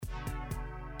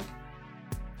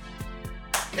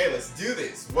Okay, let's do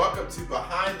this. Welcome to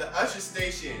Behind the Usher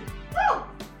Station. Woo!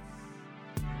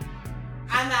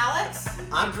 I'm Alex.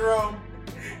 I'm Jerome.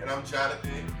 And I'm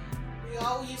Jonathan. We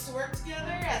all used to work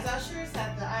together as ushers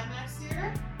at the IMAX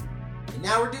Theater. And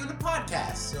now we're doing a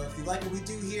podcast. So if you like what we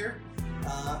do here,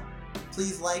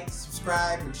 please like,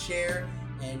 subscribe, and share.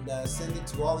 And send it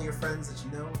to all your friends that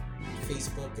you know.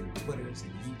 Facebook and Twitters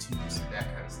and YouTubes. That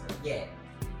kind of stuff. Yeah.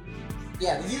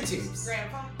 Yeah, the YouTubes.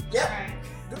 Grandpa? Yep. Right.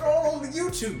 Good old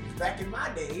YouTube. Back in my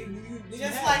day, you didn't Just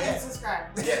have like that. and subscribe.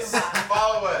 Yes,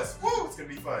 follow us. Woo, it's going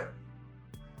to be fun.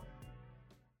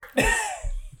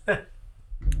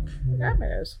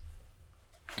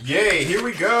 Yay, here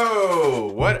we go.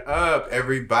 What up,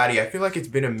 everybody? I feel like it's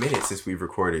been a minute since we've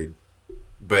recorded,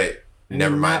 but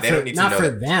never mind. They don't need to know. Not for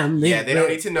them. They don't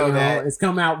need to know that. It's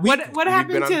come out. What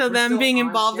happened to them being on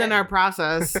involved in schedule. our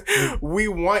process? We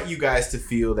want you guys to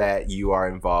feel that you are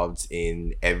involved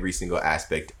in every single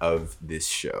aspect of this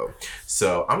show.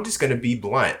 So I'm just going to be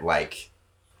blunt. Like,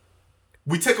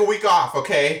 we took a week off,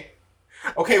 okay?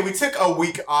 Okay, we took a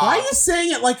week off. Why are you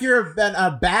saying it like you're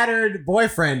a battered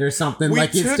boyfriend or something? We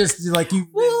Like took- it's just like you.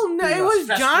 Well, no, it was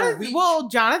stressful Jonathan. week. Well,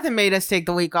 Jonathan made us take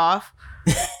the week off.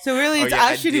 So really, it's Oh, yeah,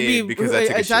 I Usher to did, be. because I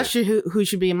took a It's Usher who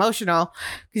should be emotional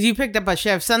because you picked up a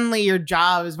shift. Suddenly, your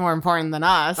job is more important than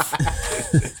us.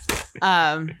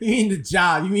 You mean the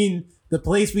job? You mean the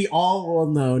place we all will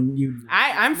know?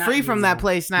 I'm Not free you, from that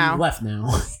place now. You left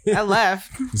now. I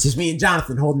left. It's just me and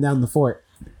Jonathan holding down the fort.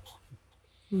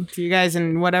 You guys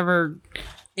and whatever.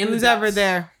 And the Who's ever ducks.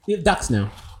 there? We have ducks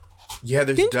now. Yeah,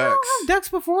 there's Didn't ducks. you all have ducks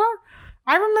before?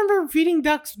 I remember feeding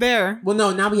ducks there. Well,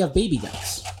 no, now we have baby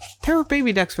ducks. There were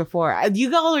baby ducks before.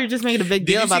 You all are just making a big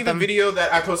Did deal you about see the them. video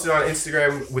that I posted on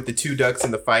Instagram with the 2 ducks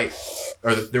in the fight?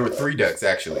 Or there were 3 ducks,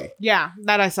 actually. Yeah,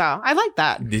 that I saw. I like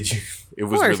that. Did you? It Of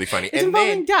was course. really funny. It's And then,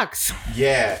 involving ducks.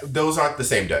 yeah, those aren't the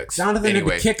same ducks. Jonathan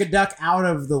anyway, had to kick a duck out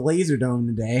of the laser dome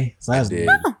today. So that was did.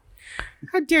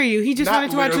 How dare you? He just Not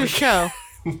wanted to watch literally. the show.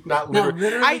 Not No, literally.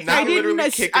 literally. I not didn't literally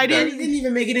ass- kick a I duck. He didn't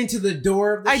even make it into the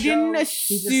door of the I show. didn't He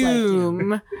just, like, you know.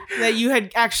 assume that you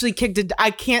had actually kicked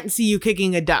I can't see you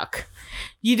kicking a duck.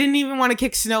 You didn't even want to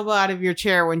kick Snowball out of your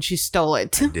chair when she stole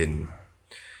it. I didn't.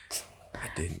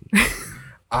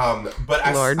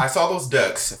 But Lord. I saw those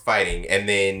ducks fighting, and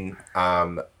then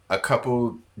a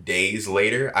couple days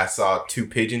later, I saw 2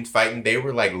 pigeons fighting. They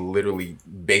were like literally,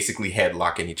 basically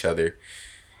headlocking each other,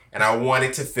 and I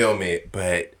wanted to film it,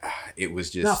 but it was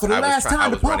just. Now, for the I last was I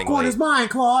time, the was running popcorn late. is mine,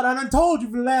 Claude. I done told you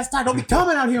for the last time. Don't be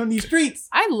coming out here on these streets.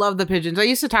 I love the pigeons. I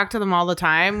used to talk to them all the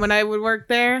time when I would work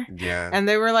there. Yeah. And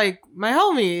they were like my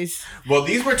homies. Well,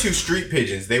 these were 2 street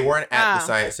pigeons. They weren't at the Ah.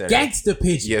 science center. Gangsta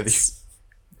pigeons. Yeah.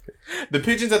 The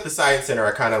pigeons at the science center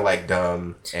are kind of like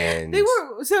dumb, and They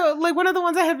were so like one of the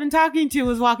ones I had been talking to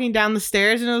was walking down the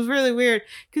stairs, and it was really weird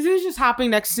because he was just hopping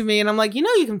next to me, and I'm like, you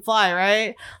know, you can fly,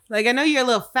 right? Like I know you're a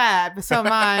little fat, but so am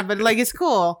I. But like it's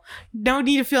cool. Don't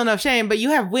need to feel no shame. But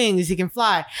you have wings, you can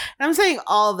fly. And I'm saying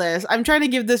all this. I'm trying to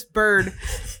give this bird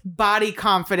body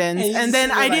confidence, And you and then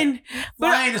just I feel like, didn't. But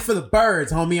Flying is for the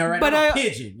birds, homie. All right, But I'm a I-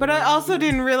 pigeon. But I also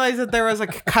didn't realize that there was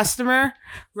like a customer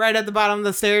right at the bottom of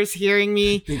the stairs hearing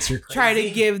me Thinks you're crazy. try to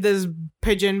give this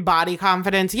pigeon body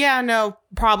confidence. Yeah, no,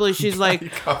 probably she's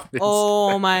like, confidence.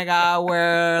 oh my God,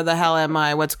 where the hell am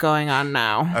I? What's going on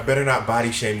now? I better not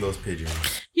body shame those pigeons.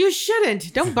 You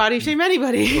shouldn't. Don't body shame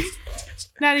anybody.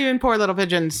 Not even poor little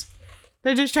pigeons.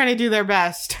 They're just trying to do their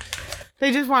best.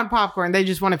 They just want popcorn. They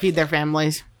just want to feed their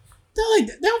families. They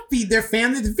don't feed their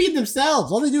family. They feed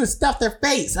themselves. All they do is stuff their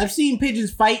face. I've seen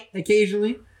pigeons fight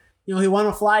occasionally. You know, they want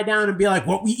to fly down and be like,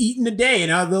 what we eating today?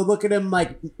 And they'll look at him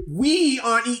like, we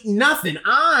aren't eating nothing.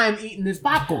 I'm eating this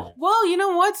popcorn. Well, you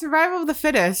know what? Survival of the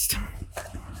fittest.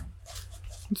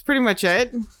 That's pretty much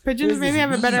it. Pigeons maybe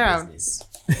have it better out. business.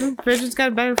 Pigeons got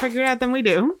it better figured out than we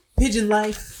do. Pigeon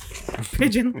life.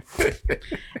 Pigeon.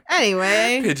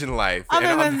 Anyway, Pigeon life. other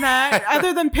And on than that,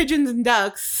 other than pigeons and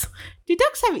ducks, do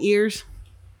ducks have ears?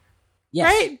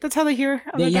 Yes. Right? That's how they hear.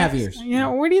 other They have ducks? ears. Yeah.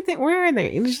 Where do you think? Where are they?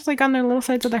 It's just like on their little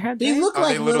sides of their heads. They right? look Are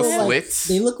like they little like- slits?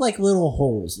 they look like little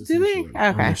holes. Do they? essentially,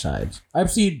 On Okay. their sides.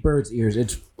 I've seen birds'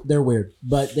 ears. They're weird,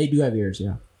 but they do have ears.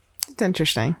 Yeah. It's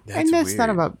interesting. I That's just thought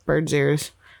weird. about birds'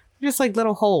 ears. They're just like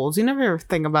little holes. You never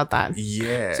think about that.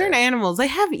 Yeah. Certain animals, they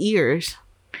have ears,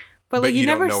 but like you you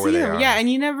don't never know where see they them. are. Yeah, and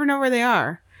you never know where they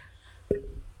are.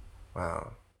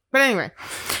 Wow. But anyway,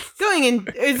 going in,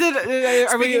 is it?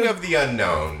 Are Speaking we? of the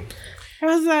unknown.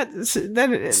 How's that?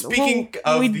 Speaking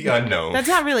of the unknown. That's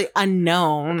not really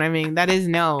unknown. I mean, that is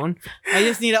known. I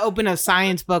just need to open a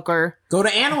science book or. Go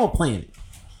to Animal Planet.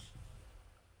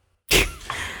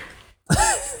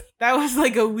 That was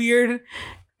like a weird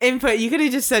input. You could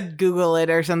have just said Google it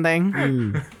or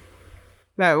something.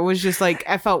 That was just like,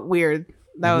 I felt weird.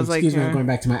 That was Excuse like, me, I'm going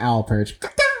back to my owl perch.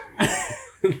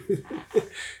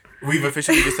 We've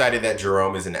officially decided that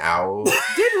Jerome is an owl. did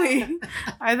we?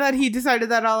 I thought he decided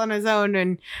that all on his own,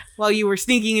 and while you were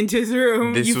sneaking into his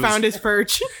room, you found his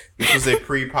perch. This was a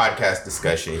pre-podcast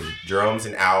discussion. Jerome's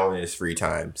an owl in his free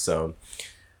time, so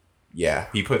yeah,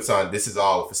 he puts on. This is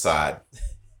all a facade.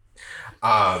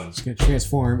 It's gonna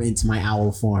transform into my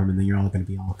owl form, and then you're all gonna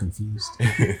be all confused.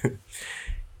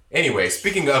 Anyway,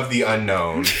 speaking of the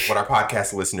unknown, what our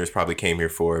podcast listeners probably came here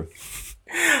for,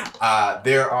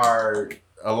 there are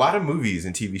a lot of movies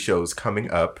and TV shows coming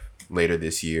up later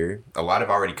this year. A lot have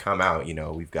already come out. You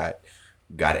know, we've got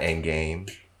Endgame,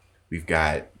 we've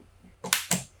got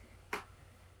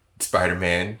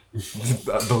Spider-Man.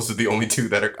 Those are the only two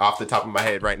that are off the top of my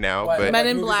head right now. But Men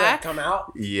in Black come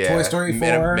out. yeah, Toy Story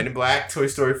 4. Men in Black, Toy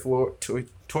Story 4, Toy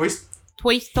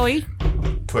Story.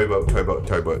 Boat.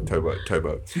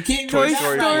 You can't Toy even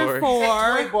Story say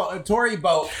 4. Tory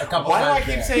boat a couple Why do I times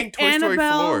keep there. saying Toy Story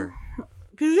Annabelle. 4?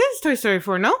 Because it is Toy Story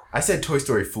 4, no? I said Toy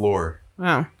Story floor.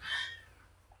 Oh.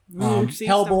 See,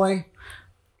 Hellboy?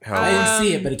 Hell, I didn't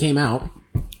see it, but it came out.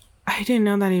 I didn't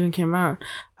know that even came out.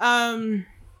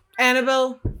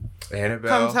 Annabelle. Annabelle,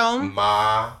 Comes Home.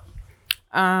 Ma,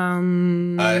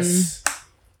 Us.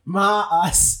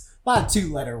 Us. A lot of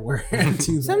two-letter words.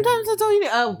 Sometimes that's all you need.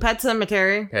 Oh, Pet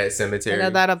Cemetery. Pet I Cemetery. know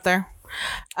that up there.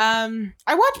 I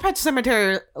watched Pet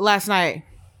Cemetery last night.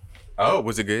 Oh,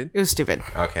 was it good? It was stupid.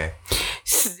 Okay.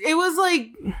 It was like,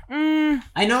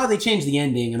 I know how they changed the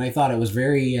ending, and I thought it was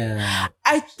very...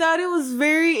 I thought it was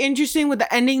very interesting with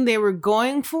the ending they were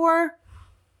going for,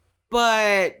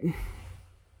 but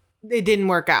it didn't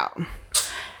work out.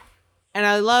 And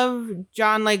I love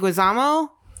John Leguizamo,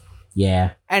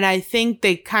 Yeah. and I think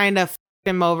they kind of f***ed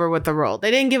him over with the role.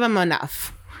 They didn't give him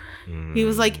enough. He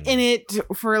was like in it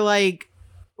for like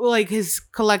his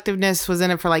collectiveness was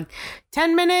in it for like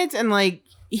 10 minutes, and like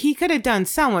he could have done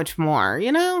so much more, you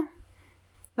know?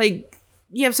 Like,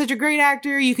 you have such a great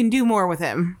actor, you can do more with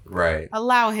him. Right.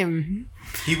 Allow him.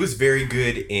 He was very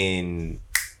good in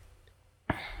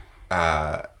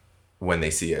When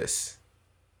They See Us.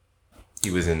 He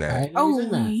was in that.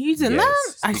 He's in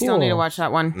Yes. that? I still need to watch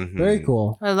that one. Mhm. Very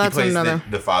cool. Oh, that's he plays another.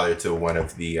 the father to one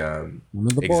of the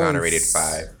boys. exonerated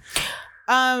 5.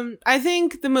 I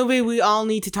think the movie we all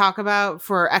need to talk about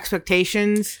for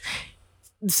expectations,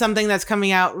 something that's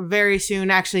coming out very soon,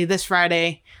 actually this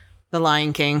Friday, The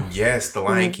Lion King. Yes, The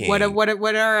Lion King. What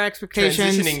are our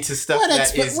expectations? Transitioning to stuff What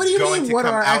that is what do you going mean, to what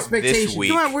come are our out this expectations?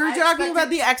 week. Come on, we're talking about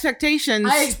the expectations.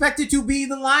 I expect it to be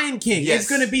The Lion King. Yes. It's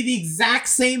going to be the exact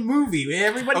same movie.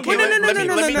 Everybody Okay, no,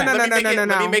 let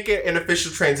no. me make it an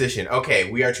official transition.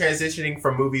 Okay, we are transitioning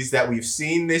from movies that we've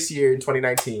seen this year in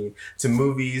 2019 to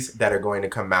movies that are going to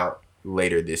come out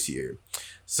later this year.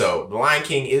 So, The Lion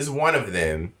King is one of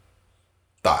them.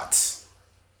 Thoughts?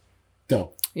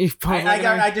 Go. You've probably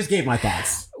I just gave my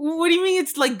thoughts. What do you mean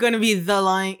it's like going to be The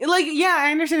Lion? Like, yeah,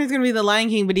 I understand it's going to be The Lion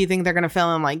King, but do you think they're going to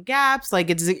fill in like gaps? Like,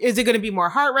 is it going to be more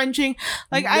heart wrenching?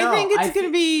 Like, I No, think it's going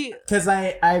to be. Because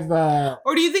I've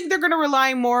Or do you think they're going to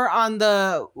rely more on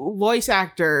the voice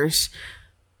actors,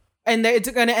 and it's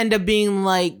going to end up being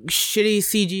like shitty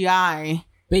CGI?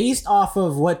 based off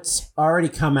of what's already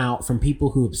come out from people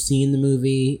who have seen the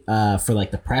movie for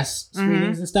like the press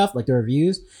screenings and stuff, like the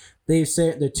reviews. They've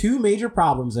said the two major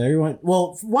problems that everyone,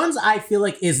 well, ones I feel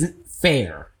like isn't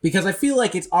fair because I feel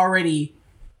like it's already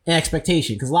an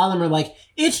expectation because a lot of them are like,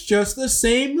 it's just the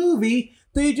same movie.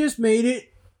 They just made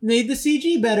the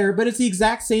CG better, but it's the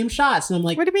exact same shots. And I'm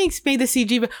like, What do you mean made the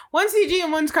CG? One's CG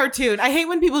and one's cartoon. I hate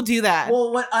when people do that.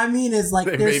 well, what I mean is like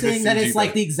They they're made the saying that CG it's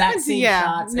like the exact same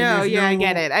shots. No, and there's yeah, I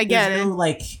get it. I get there's it. no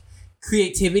like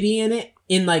creativity in it,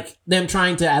 in like them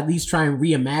trying to at least try and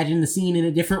reimagine the scene in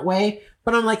a different way.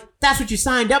 But I'm like, that's what you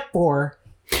signed up for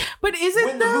But is it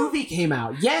when though? the movie came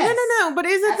out. Yes. No. But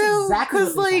is it That's though? exactly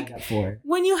Because what they like signed up for.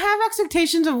 when you have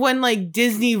expectations of when like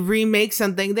Disney remakes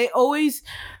something, they always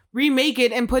remake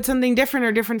it and put something different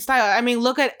or different style. I mean,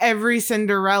 look at every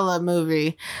Cinderella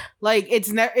movie. Like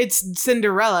it's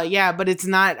Cinderella, yeah, but it's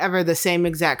not ever the same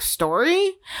exact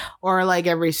story. Or like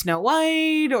every Snow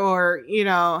White, or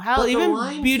hell, But The even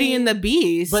Lion Beauty King- and the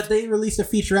Beast. But they released a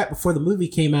featurette before the movie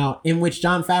came out in which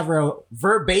Jon Favreau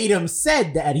verbatim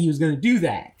said that he was going to do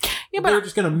that. yeah, They were but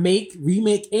just going to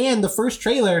remake, and the first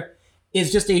trailer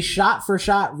is just a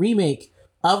shot-for-shot remake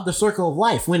of The Circle of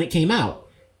Life when it came out.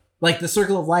 Like the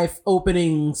Circle of Life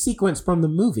opening sequence from the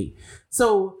movie.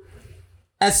 So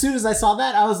as soon as I saw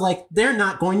that, I was like, they're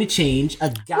not going to change a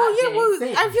goddamn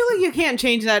thing. I feel like you can't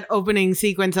change that opening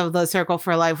sequence of the Circle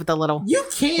for Life with the little You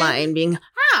can't lion being.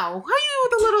 How you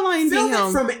with the little lion film being it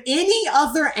home? from any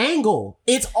other angle.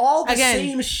 It's all the Again,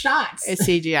 same shots. It's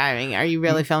CGI. Are you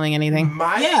really filming anything?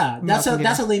 That's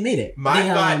how they made it. My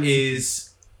thought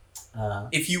is,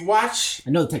 if you watch,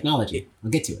 I know the technology. I'll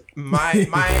get to it. My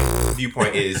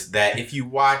viewpoint is that if you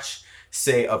watch,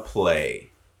 say, a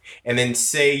play, and then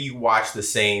say you watch the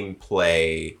same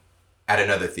play at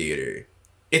another theater,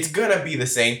 it's gonna be the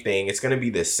same thing. It's gonna be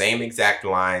the same exact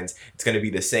lines. It's gonna be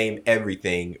the same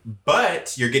everything,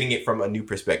 but you're getting it from a new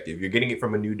perspective. You're getting it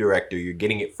from a new director. You're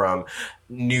getting it from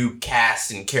new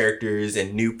casts and characters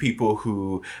and new people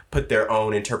who put their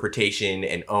own interpretation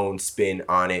and own spin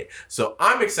on it. So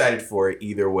I'm excited for it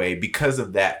either way because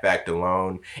of that fact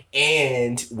alone,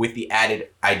 and with the added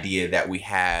idea that we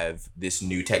have this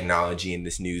new technology and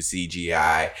this new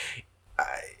CGI.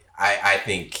 I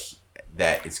think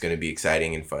that it's going to be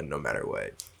exciting and fun no matter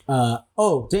what. To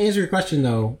answer your question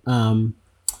though, I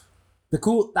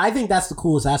think that's the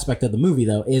coolest aspect of the movie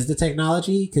though, is the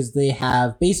technology, because they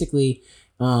have basically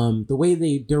the way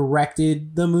they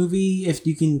directed the movie, if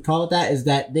you can call it that, is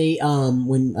that they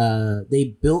when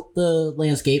they built the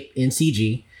landscape in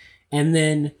CG, and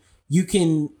then you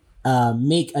can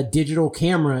make a digital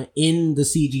camera in the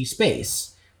CG space,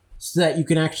 so that you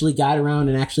can actually guide around,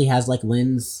 and actually has like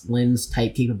lens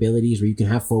type capabilities where you can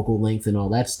have focal length and all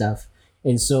that stuff.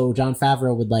 And so Jon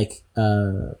Favreau would I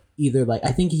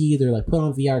think he either put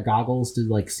on VR goggles to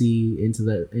like see into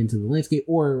the landscape,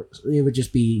 or it would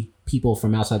just be people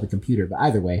from outside the computer. But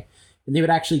either way, and they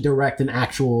would actually direct an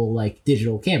actual like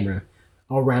digital camera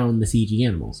around the CG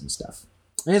animals and stuff.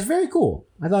 And it's very cool.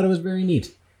 I thought it was very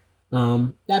neat.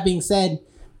 That being said,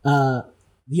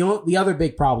 the other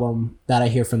big problem that I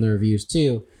hear from the reviews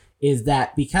too is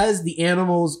that because the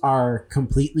animals are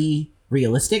completely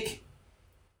realistic,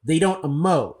 they don't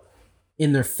emote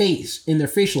in their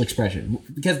facial expression,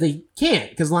 because they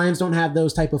can't, because lions don't have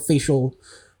those type of facial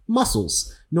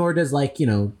muscles, nor does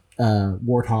warthogs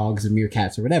and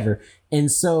meerkats or whatever. And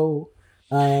so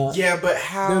but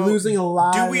how they're losing a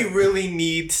lot. Do we really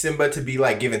need Simba to be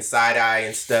like giving side eye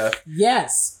and stuff?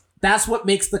 Yes, that's what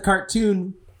makes the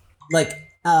cartoon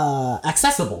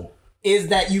accessible, is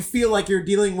that you feel like you're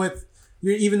dealing with,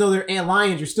 even though they're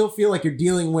lions, you still feel like you're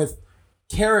dealing with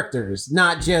characters,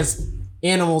 not just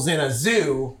animals in a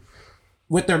zoo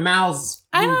with their mouths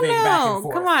moving I don't know. back and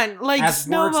forth. Come on, like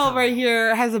Snowball right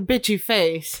here has a bitchy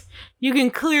face. You can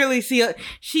clearly see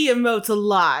she emotes a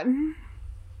lot.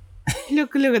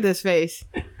 Look at this face.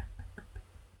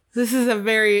 This is a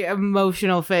very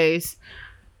emotional face.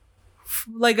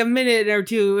 Like a minute or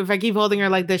two, if I keep holding her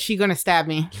like this, she's gonna stab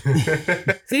me.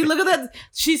 See, look at that.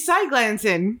 She's side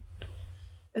glancing.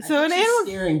 So an animal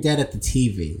staring dead at the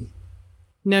TV.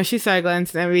 No, she's side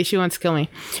glancing. Maybe she wants to kill me.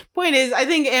 Point is, I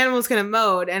think animals can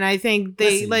emote, and I think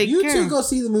they You two go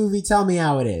see the movie. Tell me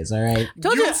how it is. All right.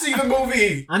 You see the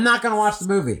movie. I'm not gonna watch the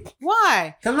movie.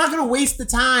 Why? Because I'm not gonna waste the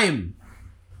time.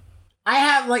 I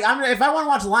have if I want to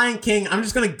watch Lion King, I'm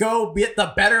just gonna go get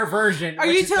the better version. Are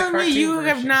you telling me you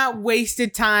have not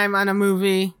wasted time on a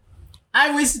movie?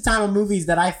 I wasted time on movies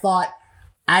that I thought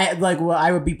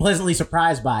I would be pleasantly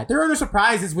surprised by. There are no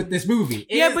surprises with this movie.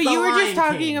 Yeah, but you were just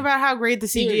talking about how great the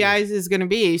CGI is going to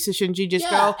be, so shouldn't you just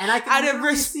go out of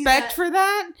respect for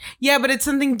that? Yeah, but it's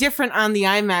something different on the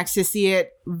IMAX to see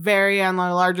it very on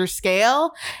a larger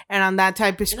scale and on that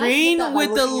type of screen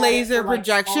with the laser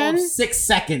projection. 6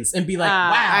 seconds and be like,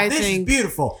 wow, this is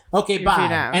beautiful. Okay,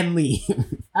 bye, and leave.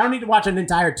 I don't need to watch an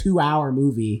entire 2-hour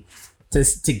movie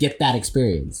to get that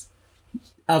experience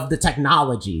of the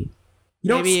technology. You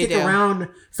don't stick around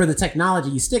for the technology.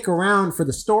 You stick around for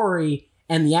the story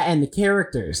and the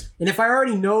characters. And if I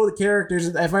already know the characters,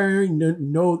 if I already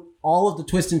know all of the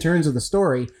twists and turns of the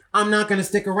story, I'm not going to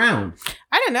stick around.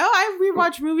 I don't know. I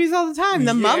rewatch movies all the time.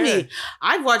 The Mummy.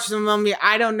 I've watched The Mummy.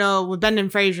 I don't know. With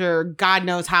Brendan Fraser, God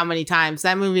knows how many times.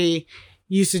 That movie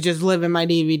used to just live in my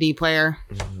DVD player.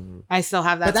 Mm-hmm. I still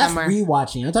have that somewhere. But that's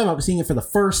rewatching. I'm talking about seeing it for the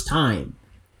first time.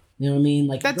 You know what I mean?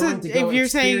 Like that's if you're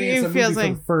saying it feels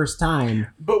like for the first time.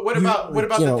 But what about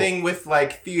the thing with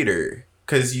like theater?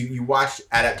 Because you watch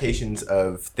adaptations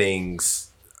of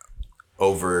things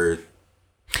over,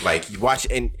 like you watch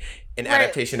an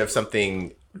adaptation of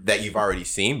something that you've already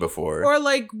seen before, or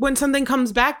like when something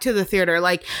comes back to the theater,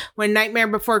 like when Nightmare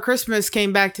Before Christmas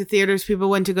came back to theaters, people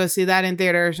went to go see that in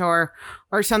theaters, or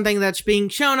or something that's being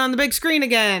shown on the big screen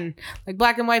again, like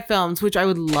black and white films, which I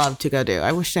would love to go do.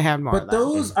 I wish they had more of But that.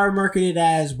 those are marketed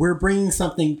as we're bringing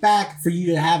something back for you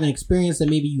to have an experience that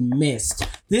maybe you missed.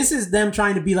 This is them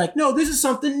trying to be like, no, this is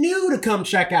something new to come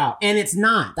check out. And it's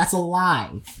not. That's a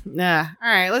lie. Yeah. All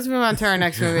right, let's move on to our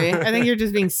next movie. I think you're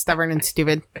just being stubborn and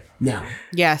stupid. No.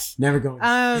 Yes. Never going.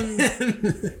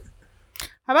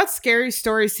 How about Scary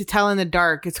Stories to Tell in the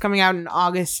Dark? It's coming out on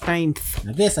August 9th.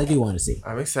 Now this I do want to see.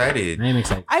 I'm excited. I am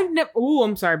excited. I've never... Oh,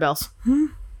 I'm sorry, Bells.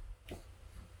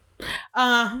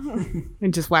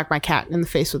 And just whack my cat in the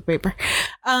face with paper.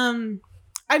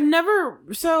 I've never...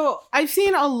 So, I've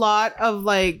seen a lot of,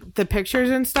 like, the pictures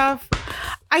and stuff.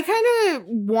 I kind of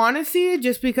want to see it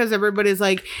just because everybody's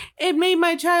like, it made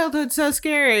my childhood so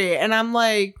scary. And I'm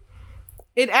like...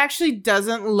 It actually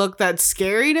doesn't look that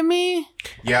scary to me.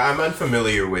 Yeah, I'm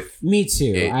unfamiliar with Me too.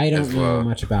 it I don't as know well.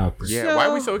 much about this. Yeah, why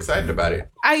are we so excited about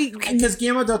it? Because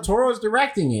Guillermo del Toro is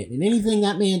directing it, and anything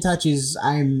that man touches,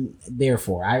 I'm there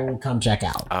for. I will come check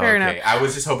out. Fair enough. I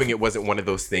was just hoping it wasn't one of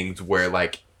those things where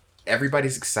like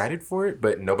everybody's excited for it,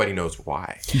 but nobody knows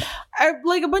why.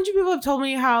 Like a bunch of people have told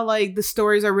me how like the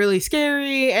stories are really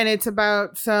scary, and it's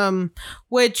about some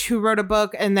witch who wrote a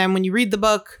book, and then when you read the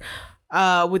book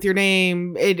with your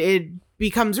name, it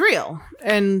becomes real.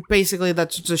 And basically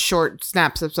that's just short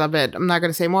snapshots of it. I'm not going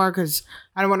to say more because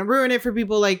I don't want to ruin it for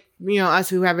people like, you know, us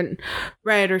who haven't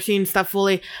read or seen stuff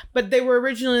fully. But they were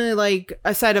originally like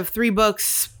a set of 3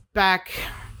 books back,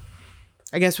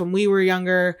 I guess, when we were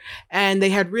younger, and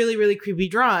they had really, really creepy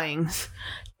drawings.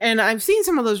 And I've seen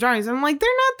some of those drawings. And I'm like, they're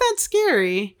not that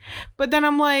scary. But then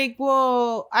I'm like,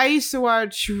 well, I used to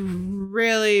watch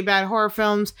really bad horror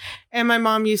films. And my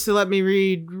mom used to let me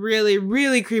read really,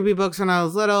 really creepy books when I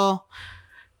was little.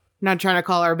 Not trying to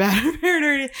call her a bad parent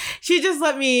or anything. She just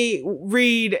let me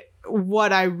read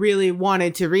what I really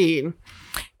wanted to read.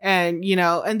 And, you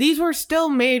know, and these were still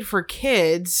made for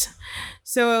kids.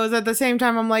 So it was at the same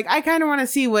time, I'm like, I kind of want to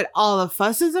see what all the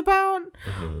fuss is about,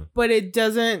 but it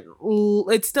doesn't,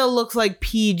 it still looks like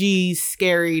PG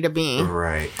scary to me.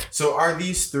 Right. So are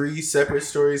these 3 separate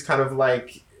stories kind of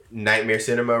like Nightmare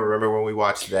Cinema? Remember when we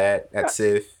watched that at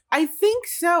Sith? I think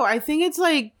so. I think it's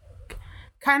like,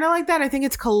 kind of like that. I think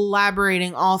it's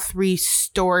collaborating all 3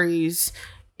 stories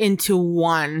into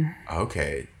one.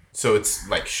 Okay. So it's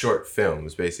like short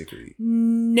films, basically.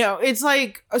 No, it's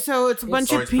like, so it's a bunch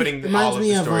of people. Putting all of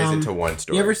the stories into one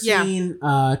story. You ever seen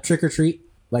Trick or Treat?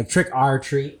 Like Trick or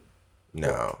Treat?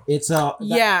 No. It's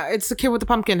it's the kid with the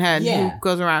pumpkin head who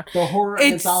goes around. The horror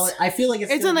anthology. I feel like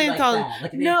it's an anthology.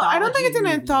 Like no, I don't think it's an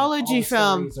anthology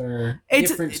film. It's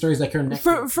different stories that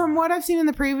are from what I've seen in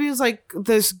the previews, like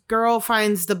this girl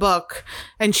finds the book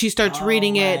and she starts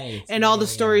reading it, and all the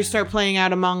stories start playing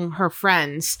out among her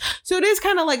friends. So it is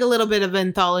kind of like a little bit of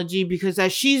anthology because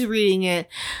as she's reading it,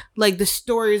 like the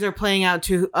stories are playing out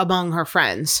among her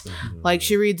friends. Like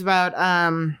she reads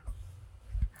about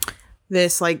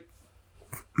this like.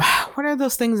 What are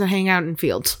those things that hang out in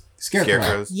fields?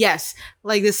 Scarecrows. Yes.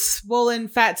 Like this swollen,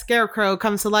 fat scarecrow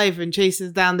comes to life and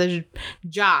chases down the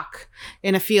jock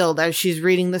in a field as she's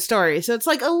reading the story. So it's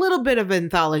like a little bit of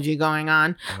anthology going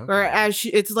on. Okay. Whereas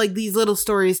it's like these little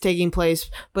stories taking place,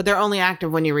 but they're only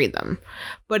active when you read them.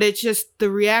 But it's just the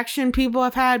reaction people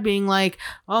have had being like,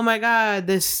 oh my God,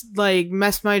 this like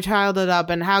messed my childhood up.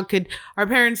 And how could our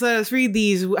parents let us read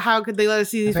these? How could they let us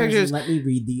see these pictures? Let me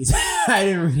read these. I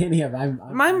didn't read any of them.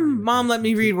 My mom let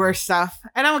me read worse stuff.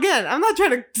 And I'm not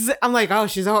trying to, I'm like, oh,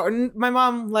 she's horrible. My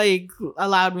mom like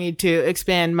allowed me to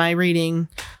expand my reading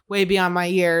way beyond my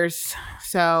years.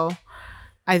 So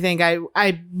I think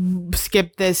I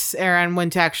skipped this era and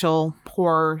went to actual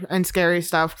horror and scary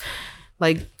stuff.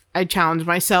 Like I challenged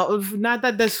myself. Not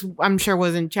that this, I'm sure,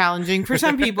 wasn't challenging for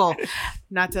some people.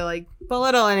 Not to like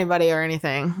belittle anybody or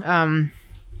anything.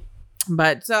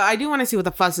 But so I do want to see what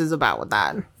the fuss is about with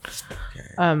that.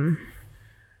 Okay.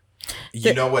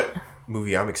 You know what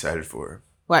movie I'm excited for?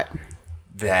 What?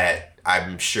 That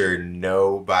I'm sure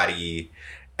nobody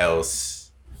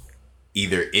else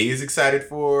either is excited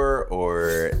for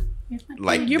or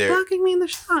like you're blocking me in the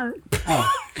shot.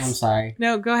 Oh, I'm sorry.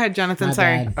 No, go ahead, Jonathan. My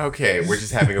sorry. bad. Okay, we're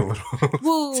just having a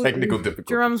little technical difficulty.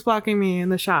 Jerome's blocking me in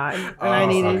the shot, and I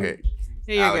needed. Okay.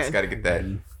 Yeah, you're Alex, good. gotta get that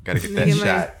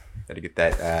shot. Gotta get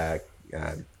that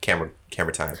camera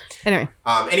time.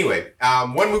 Anyway.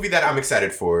 One movie that I'm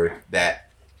excited for that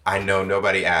I know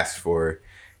nobody asked for,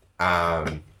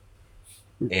 and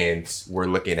we're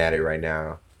looking at it right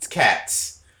now. It's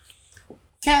Cats.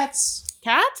 Cats.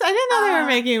 I didn't know they were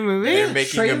making a movie. They're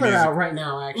making trailer a music out right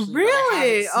now, actually.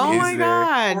 Really? Oh my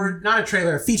God. Or not a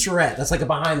trailer, a featurette. That's like a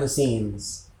behind the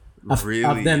scenes.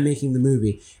 of them making the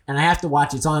movie, and I have to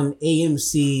watch. It's on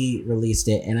AMC released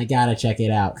it, and I gotta check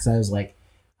it out because I was like,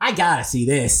 I gotta see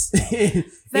this in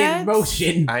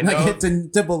motion. I know like,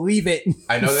 to believe it.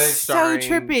 I know that it's starring, so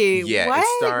trippy. Yeah, what? it's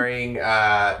starring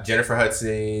Jennifer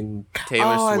Hudson,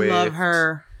 Taylor Swift. I love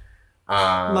her.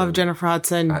 Love Jennifer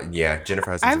Hudson. Yeah,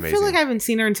 Jennifer Hudson's amazing. I feel like I haven't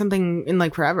seen her in something in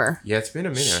like forever. Yeah, it's been a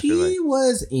minute. She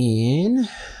was in.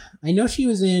 I know she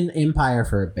was in Empire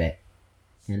for a bit,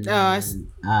 and then,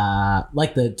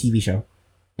 like the TV show,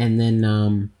 and then I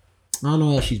don't know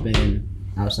what else she's been in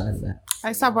outside of that.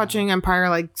 I stopped watching Empire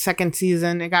like second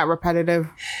season. It got repetitive.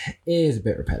 It is a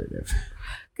bit repetitive.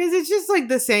 Because it's just like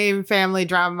the same family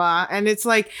drama. And it's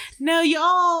like, no,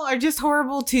 y'all are just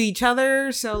horrible to each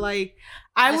other. So like,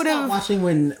 I would have watching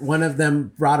when one of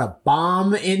them brought a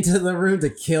bomb into the room to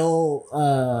kill,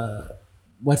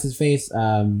 what's his face?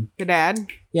 the dad.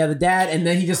 Yeah, the dad. And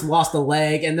then he just lost a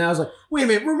leg. And then I was like, wait a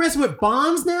minute, we're messing with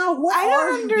bombs now? What I are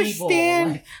don't you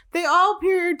understand. people? Like, They all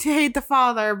appear to hate the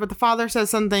father, but the father says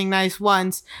something nice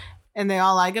once. And they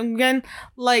all like him again.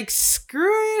 Like,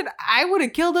 screw it. I would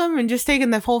have killed him and just taken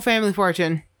the whole family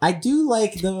fortune. I do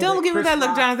like the. Don't give me Chris that look,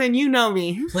 Rock Jonathan. You know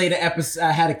me. Played an episode,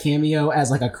 had a cameo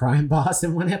as like a crime boss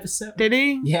in one episode. Did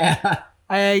he? Yeah.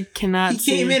 I cannot He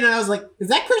see. came in and I was like, is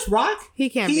that Chris Rock? He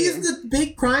can't He's be. the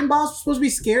big crime boss we're supposed to be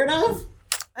scared of?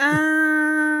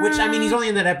 Which, I mean, he's only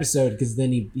in that episode because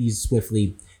then he's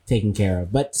swiftly taken care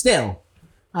of. But still,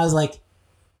 I was like,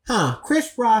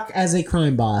 Chris Rock as a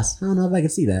crime boss. I don't know if I can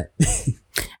see that.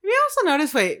 Have you also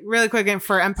noticed, wait, really quick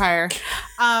for Empire,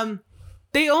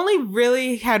 they only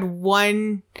really had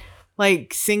one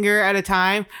like singer at a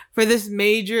time for this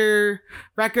major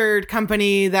record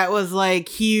company that was like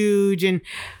huge and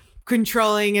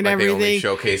controlling and like everything. They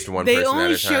only showcased one They person only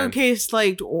at a time. showcased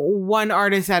like one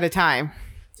artist at a time.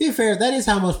 To be fair, that is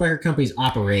how most record companies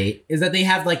operate, is that they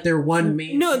have like their one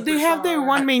main No, they have their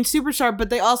one main superstar, but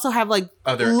they also have like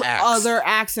Other acts. other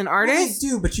acts and artists. They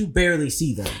do, but you barely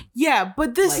see them. Yeah,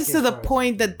 but this Like, is to as the far as-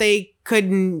 point that they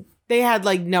had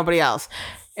like nobody else.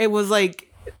 It was like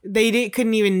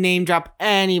couldn't even name drop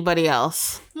anybody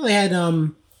else. Well, they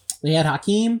had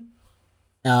Hakeem,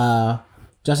 Jussie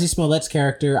Smollett's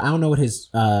character. I don't know what his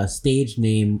stage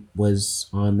name was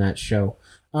on that show.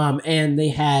 And they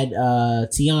had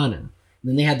Tiana.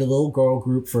 Then they had the little girl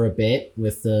group for a bit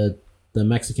with the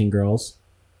Mexican girls.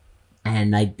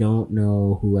 And I don't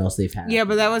know who else they've had. Yeah,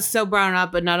 but that was so brown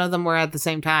up, but none of them were at the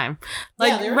same time.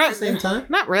 Like, yeah, they were at the same time.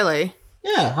 Not really.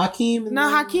 Yeah, Hakeem. and No,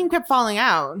 then- Hakeem kept falling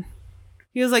out.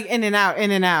 He was like in and out, in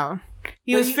and out.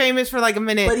 He was famous for like a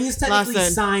minute. But he's technically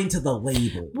lost it. signed to the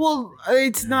label. Well,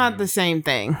 it's not the same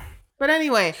thing. But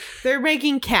anyway, they're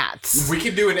making cats. We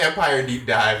could do an Empire deep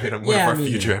dive in one Yeah, of our I mean,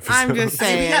 future episodes. I'm just I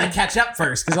mean, we saying. gotta catch up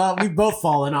first because we've both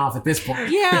fallen off at this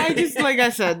point. Yeah, I just like I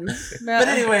said. But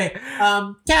anyway,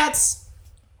 cats.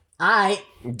 Yeah.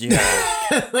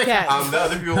 Cats. The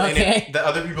other people in Okay. it. The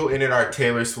other people in it are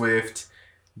Taylor Swift,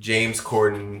 James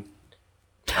Corden.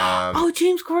 Oh,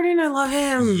 James Corden, I love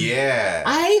him. Yeah.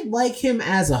 I like him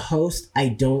as a host. I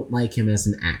don't like him as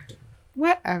an actor.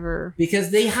 Whatever.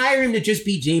 Because they hire him to just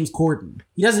be James Corden.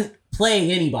 He doesn't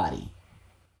play anybody.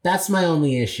 That's my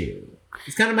only issue.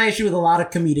 It's kind of my issue with a lot of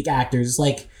comedic actors. It's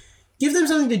like, give them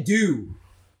something to do.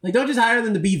 Like, don't just hire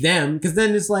them to be them, because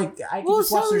then it's like, I can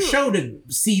just watch their show to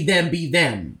see them be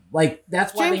them. Like,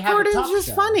 that's why James they have a Corden's talk just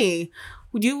show. funny.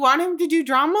 Would you want him to do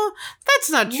drama? That's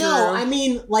not true. No, I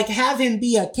mean, like, have him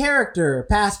be a character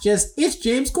past just, it's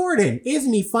James Corden.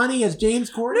 Isn't he funny as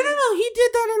James Corden? No. He did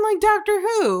that in like Doctor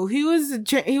Who. He was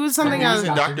something He was else.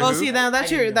 in Doctor Oh, Who? see, now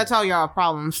that's all y'all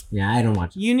problems. Yeah, I don't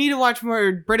watch it. You need to watch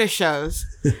more British shows.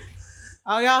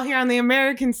 All y'all here on the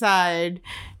American side,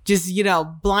 just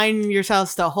blind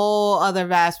yourselves to a whole other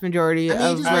vast majority I mean,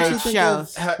 of just makes you great think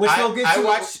shows. Which I we'll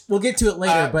watched get to it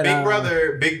later, but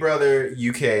Big Brother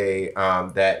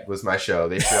UK. That was my show.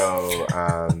 They show.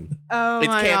 Oh It's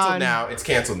my canceled God. now. It's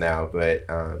canceled now, but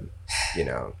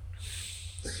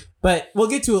But we'll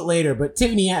get to it later. But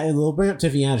we'll bring up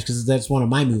Tiffany Haddish because that's one of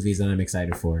my movies that I'm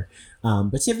excited for.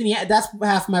 But that's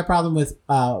half my problem with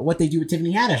what they do with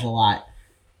Tiffany Haddish a lot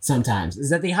sometimes, is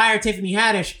that they hire Tiffany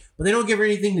Haddish, but they don't give her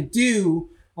anything to do.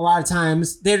 A lot of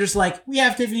times, they're just like, we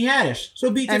have Tiffany Haddish,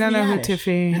 so be Tiffany Haddish. I don't know who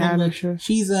Tiffany And I'm like, Haddish is.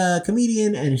 she's a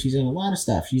comedian, and she's in a lot of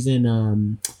stuff. She's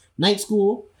in Night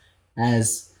School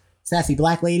as sassy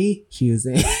black lady. She was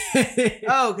in...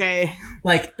 Okay,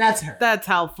 Like, that's her. that's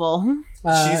helpful.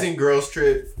 she's in Girls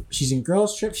Trip. She's in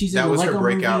Girls Trip. She's That in the was her Lego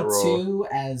breakout movie role. too,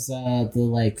 as the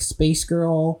like space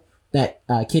girl that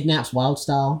kidnaps Wild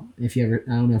Style. If you ever,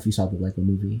 I don't know if you saw the Lego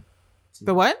movie,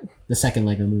 The what? the second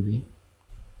Lego movie.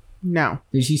 No.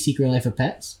 Did you see Secret Life of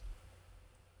Pets?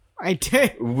 I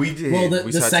did. We did. Well, the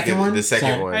We saw it second together. one? The second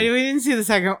Sorry. one. We didn't see the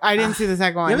second. I didn't see the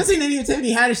second You one. haven't seen any of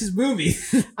Tiffany Haddish's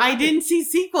movies. I didn't see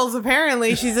sequels.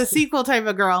 Apparently, she's a sequel type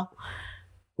of girl.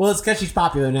 Well, it's because she's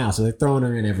popular now, so they're throwing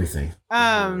her in everything.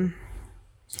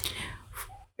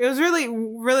 It was really,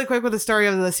 really quick with the story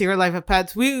of The Secret Life of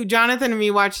Pets. Jonathan and me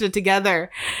watched it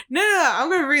together. No, I'm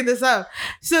going to bring this up.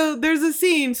 So there's a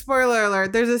scene, spoiler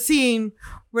alert, there's a scene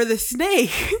where the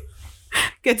snake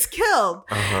gets killed.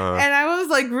 And I was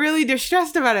like really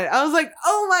distressed about it. I was like,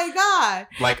 oh my God.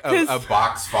 Like a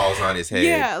box falls on his head.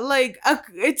 Yeah, like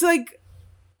it's like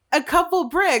a couple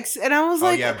bricks. And I was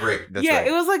like, yeah, brick. That's yeah, right.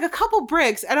 it was like a couple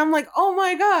bricks. And I'm like, oh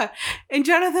my God. And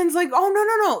Jonathan's like,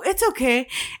 oh, no. It's okay.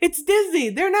 It's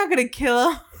Disney. They're not going to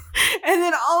kill him. And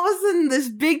then all of a sudden, this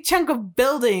big chunk of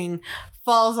building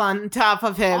falls on top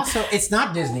of him. Also, it's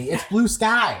not Disney. It's Blue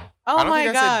Sky. Oh I don't my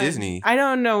think God. I said Disney. I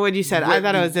don't know what you said. I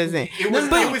thought it was Disney. It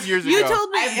was years You ago. told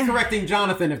me. I'm correcting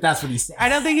Jonathan if that's what he said. I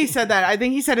don't think he said that. I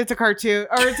think he said it's a cartoon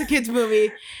or it's a kid's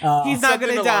movie. He's not Something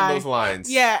going to along die. those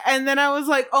lines. Yeah. And then I was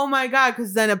like, oh my God.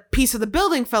 Because then a piece of the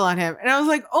building fell on him. And I was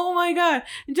like, oh my God.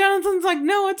 And Jonathan's like,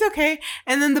 no, it's okay.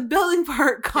 And then the building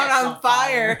part caught on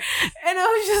fire. And I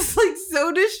was just like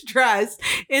so distressed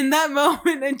in that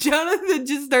moment. And Jonathan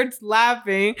just starts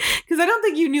laughing because I don't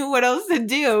think you knew what else to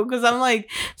do. Because I'm like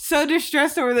so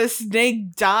distressed over the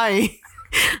snake dying.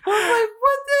 I was like,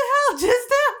 what the hell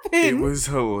just happened? It was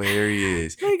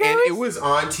hilarious. Like, It was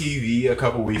on TV a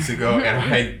couple weeks ago,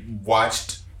 and I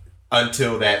watched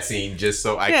until that scene just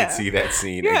so I could see that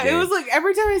scene Yeah, again. it was like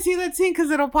every time I see that scene,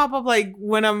 because it'll pop up like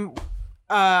when I'm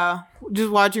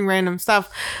just watching random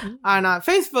stuff on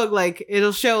Facebook, like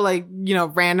it'll show like, you know,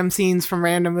 random scenes from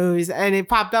random movies, and it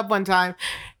popped up one time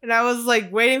and I was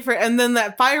like waiting for it, and then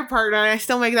that fire part, and I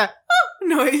still make that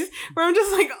noise where I'm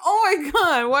just like, oh my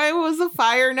God, why was the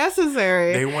fire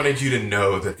necessary? They wanted you to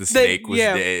know that the snake was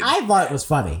dead. I thought it was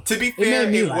funny. To be It fair,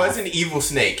 made me it laugh. was an evil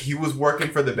snake. He was working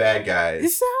for the bad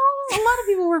guys. So a lot of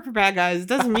people work for bad guys. It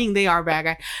doesn't mean they are bad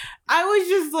guys. I was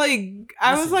just like,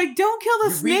 was like, don't kill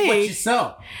the You reap what you snake.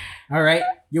 sow. All right?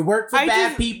 You work for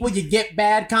bad people, you get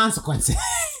bad consequences.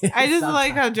 I just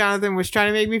like how Jonathan was trying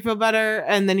to make me feel better,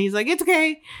 and then he's like, it's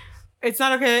okay. It's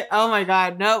not okay. Oh my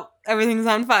God. Nope. Everything's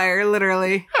on fire.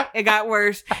 Literally. It got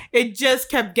worse. It just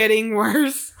kept getting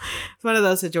worse. It's one of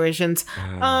those situations.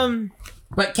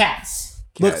 But cats.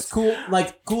 Looks cool.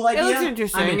 Like, cool idea. It looks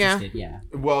interesting, I'm interested, yeah.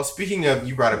 Well, speaking of,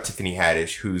 you brought up Tiffany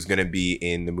Haddish, who's going to be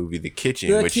in the movie The Kitchen,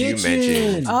 The which Kitchen. you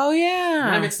mentioned. Oh, yeah.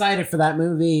 I'm excited for that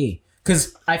movie.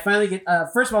 Because I finally get...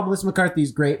 first of all, Melissa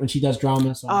McCarthy's great when she does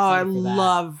drama. So I I'm excited for that.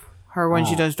 love her when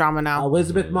she does drama now.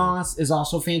 Elizabeth Moss is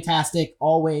also fantastic,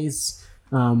 always.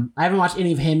 I haven't watched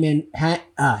any of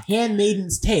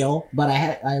Handmaid's Tale, but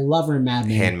I love her in Mad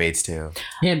Men. Handmaid's Tale.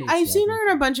 I've seen her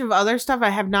in a bunch of other stuff. I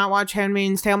have not watched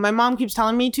Handmaid's Tale. My mom keeps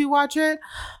telling me to watch it.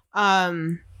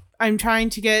 I'm trying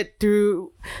to get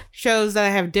through shows that I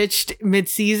have ditched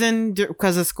mid-season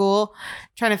because of school,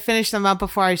 trying to finish them up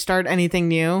before I start anything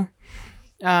new.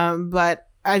 But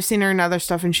I've seen her in other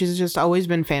stuff, and she's just always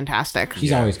been fantastic.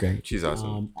 She's always great. She's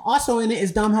awesome. Also in it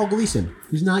is Domhnall Gleeson,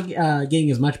 who's not getting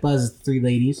as much buzz as the Three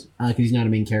Ladies because he's not a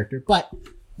main character, but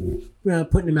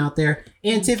putting him out there.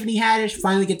 And Tiffany Haddish,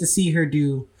 finally get to see her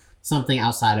do something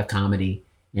outside of comedy,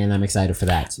 and I'm excited for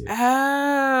that too.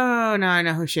 Oh, no, I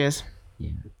know who she is.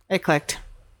 Yeah. It clicked.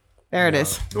 There it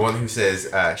is. The one who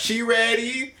says, she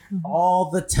ready? All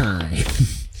the time.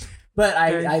 But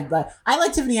I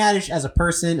like Tiffany Haddish as a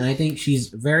person, and I think she's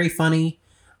very funny.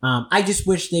 I just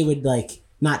wish they would like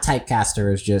not typecast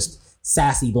her as just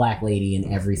sassy black lady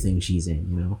in everything she's in.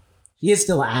 You know, she is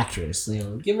still an actress. You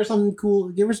know, give her something cool.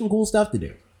 Give her some cool stuff to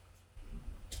do.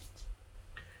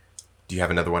 Do you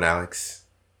have another one, Alex?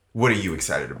 What are you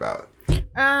excited about?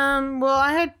 Well,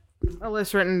 I had a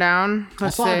list written down.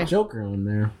 Let's I saw see. a Joker on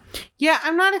there. Yeah,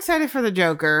 I'm not excited for the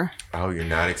Joker. Oh, you're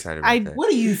not excited about that? What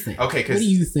do you think? Okay, 'cause- what do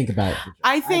you think about it?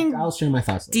 I think I'll share my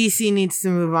thoughts. later. DC needs to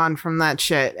move on from that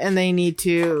shit, and they need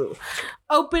to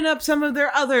open up some of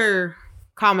their other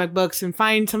comic books and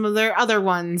find some of their other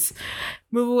ones.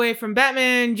 Move away from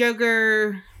Batman,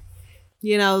 Joker,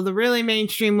 you know, the really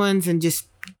mainstream ones, and just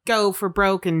go for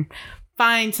broke and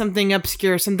find something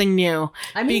obscure, something new.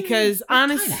 I mean, because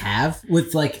honestly, kind of have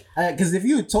with like because if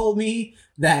you had told me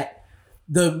that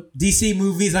the DC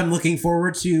movies I'm looking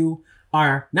forward to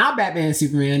are not Batman and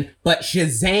Superman, but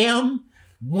Shazam,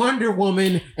 Wonder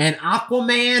Woman, and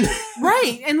Aquaman,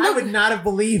 right? And I look, would not have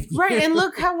believed you. right, and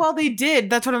look how well they did.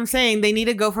 That's what I'm saying. They need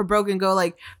to go for broke and go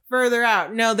like further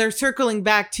out. No, they're circling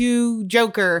back to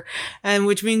Joker, and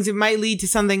which means it might lead to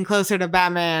something closer to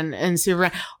Batman and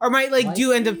Superman, or might like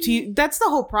do end up to. That's the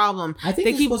whole problem. I think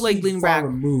they they're keep supposed like to be leaning far back.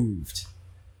 removed.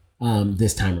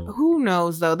 this time around. Who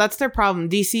knows though? That's their problem.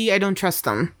 DC, I don't trust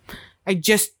them. I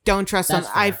just don't trust That's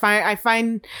them.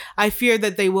 fair. I fear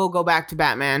that they will go back to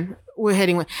Batman. We're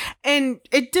heading with, and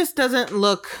it just doesn't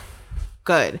look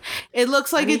good. It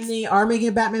looks like they are making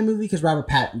a Batman movie because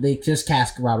they just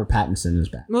cast Robert Pattinson as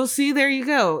Batman. Well, see, there you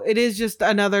go. It is just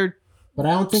another. But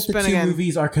I don't think the two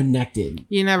movies are connected.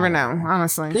 You never know,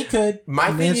 honestly. They could.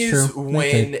 My thing is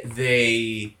when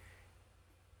they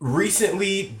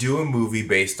recently do a movie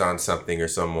based on something or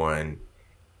someone,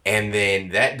 and then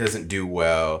that doesn't do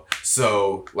well.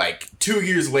 So, like, 2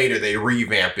 years later, they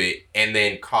revamp it and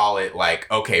then call it like,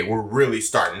 okay, we're really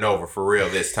starting over for real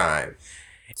this time.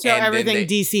 So and everything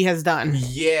DC has done.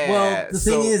 Yeah. Well, the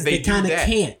thing is, they kind of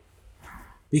can't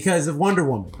because of Wonder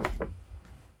Woman.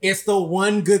 It's the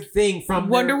one good thing from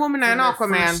Wonder Woman and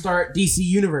Aquaman. First start DC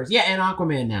universe. Yeah, and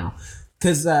Aquaman now.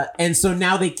 And so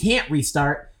now they can't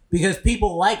restart because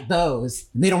people like those.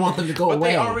 And they don't want them to go away. But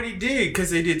they already did because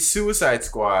they did Suicide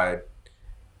Squad.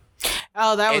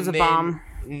 Oh, that was a bomb.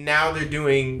 Now they're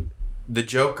doing the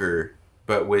Joker,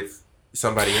 but with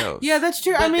somebody else. Yeah, that's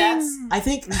true. But I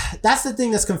think that's the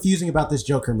thing that's confusing about this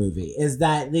Joker movie is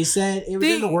that they said it was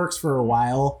in the works for a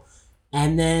while,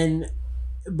 and then.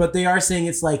 But they are saying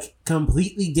it's like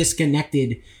completely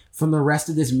disconnected from the rest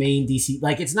of this main DC.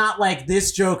 Like, it's not like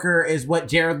this Joker is what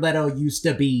Jared Leto used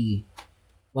to be.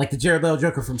 Like the Jared Leto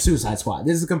Joker from Suicide Squad.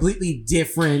 This is a completely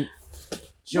different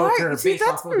Joker. See,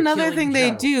 that's another thing they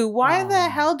do. Why the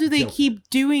hell do they keep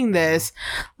doing this?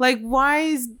 Like,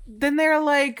 then they're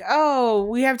like, oh,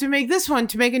 we have to make this one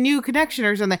to make a new connection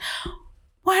or something.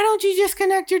 Why don't you just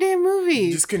connect your damn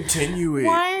movies? Just continue it.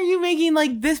 Why are you making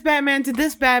like this Batman to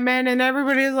this Batman and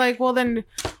everybody's like, well then,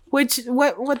 what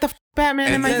the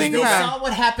Batman am I thinking they about? saw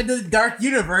what happened to the Dark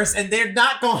Universe and they're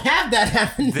not going to have that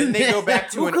happen. Then they go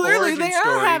back to an origin story. Clearly they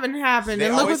are having happened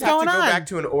and look what's going on. They always have to go back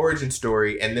to an origin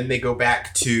story and then they go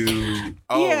back to,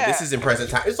 this is in present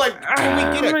time. It's like,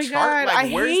 can we get a chart?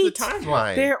 Like, where's the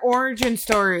timeline? Their origin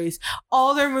stories.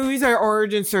 All their movies are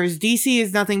origin stories. DC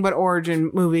is nothing but origin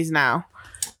movies now.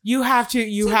 You have to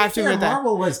admit that.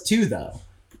 Marvel was too, though.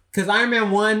 Because Iron Man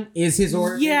 1 is his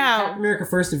origin. Yeah. Captain America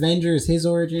First Avenger is his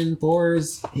origin.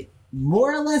 Thor's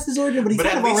more or less his origin, but he's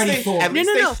kind of already Thor. At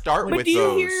least they start with those. But do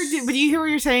you hear what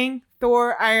you're saying?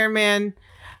 Thor, Iron Man,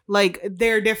 like,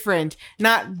 they're different.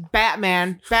 Not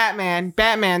Batman,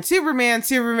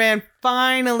 Superman,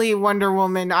 finally Wonder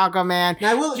Woman, Aquaman,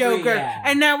 Joker.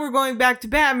 And now we're going back to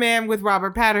Batman with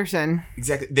Robert Pattinson.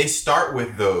 Exactly. They start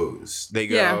with those. They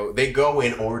go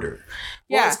in order.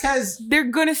 Yeah, well, it's because they're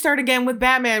gonna start again with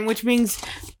Batman, which means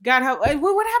God help. What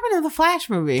happened to the Flash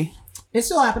movie? It's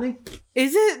still happening.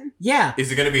 Is it? Yeah.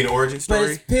 Is it going to be an origin story? But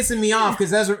it's pissing me off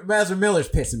because Ezra Miller's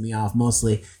pissing me off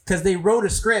mostly because they wrote a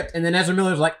script and then Ezra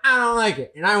Miller's like, I don't like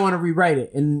it and I want to rewrite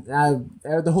it. And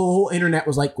the whole internet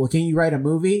was like, well, can you write a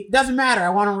movie? Doesn't matter. I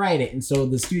want to write it. And so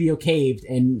the studio caved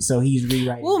and so he's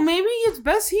rewriting. Well, maybe it's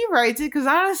best he writes it because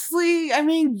honestly, I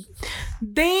mean,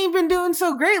 they ain't been doing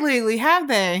so great lately, have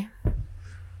they?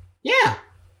 Yeah.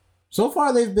 So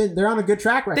far, they're on a good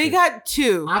track record. They got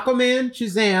 2. Aquaman,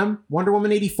 Shazam, Wonder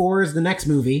Woman 84 is the next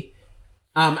movie.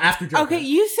 After Joker. Okay,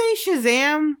 you say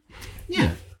Shazam.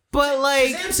 Yeah. But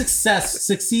like Shazam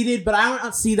succeeded, but I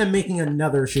don't see them making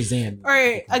another Shazam. All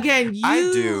right, again, I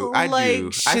do.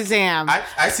 Shazam.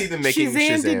 I see them making Shazam.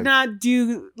 Shazam did not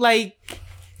do like.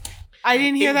 I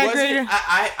didn't hear that great.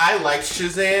 I liked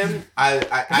Shazam. I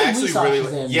actually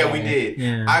really Shazam, we did.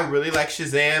 Yeah. I really like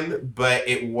Shazam, but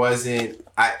it wasn't.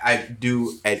 I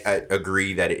do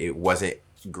agree that it wasn't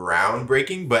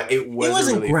groundbreaking, but it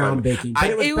wasn't really groundbreaking.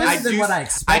 But it was better than what I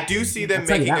expected. I do see them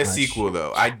making a sequel,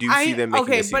 though. I do see them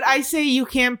making a sequel. But I say you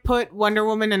can't put Wonder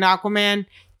Woman and Aquaman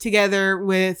together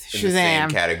with Shazam. In the same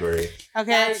category.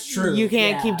 Okay, that's true. You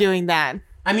can't keep doing that.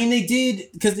 I mean, they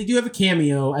did, because they do have a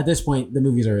cameo. At this point, the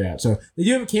movie's already out. So they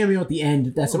do have a cameo at the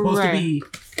end that's supposed to be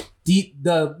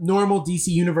the normal DC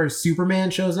Universe Superman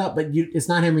shows up, but it's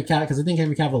not Henry Cavill, because I think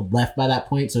Henry Cavill left by that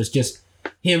point, so it's just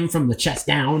him from the chest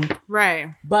down.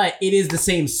 Right. But it is the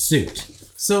same suit.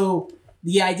 So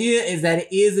the idea is that it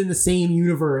is in the same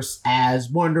universe as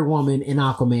Wonder Woman and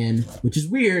Aquaman, which is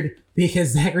weird, because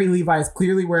Zachary Levi is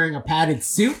clearly wearing a padded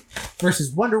suit,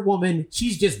 versus Wonder Woman,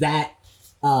 she's just that...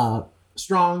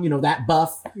 strong, that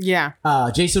buff. Yeah.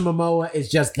 Jason Momoa is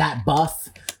just that buff.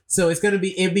 So it'd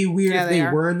be weird if they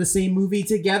were in the same movie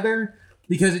together,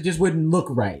 because it just wouldn't look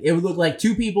right. It would look like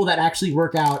two people that actually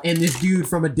work out and this dude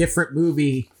from a different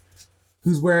movie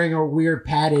who's wearing a weird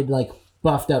padded, like,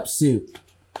 buffed up suit.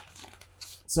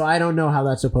 So I don't know how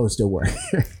that's supposed to work.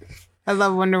 I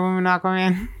love Wonder Woman,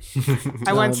 Aquaman.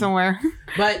 I went somewhere.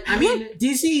 But I mean,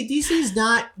 DC's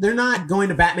not. They're not going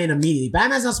to Batman immediately.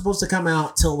 Batman's not supposed to come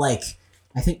out till like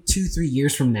I think 2-3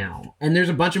 years from now. And there's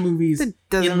a bunch of movies It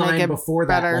doesn't in make line it before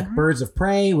better. that, like Birds of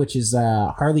Prey, which is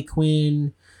Harley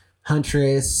Quinn,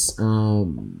 Huntress,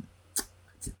 and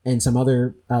some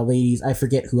other ladies. I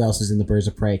forget who else is in the Birds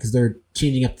of Prey because they're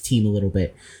changing up the team a little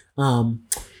bit.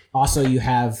 Also, you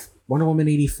have Wonder Woman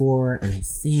 84, and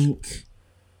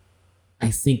I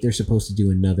think they're supposed to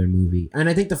do another movie. And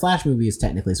I think the Flash movie is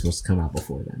technically supposed to come out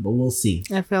before then, but we'll see.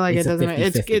 I feel like It's it a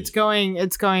doesn't. 50-50. It's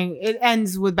going. It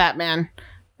ends with Batman,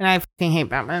 and I fucking hate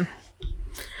Batman.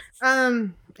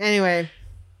 Anyway,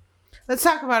 let's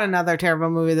talk about another terrible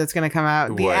movie that's going to come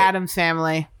out. The What? Addams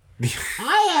Family.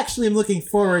 I actually am looking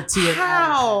forward to it.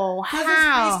 How? Because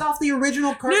How? it's based off the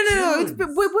original cartoon. No. It's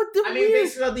what the weird-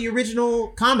 based off the original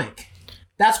comic.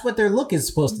 That's what their look is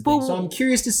supposed to be. But- So I'm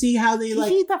curious to see how they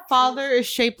like. He, the father, is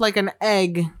shaped like an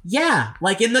egg. Yeah,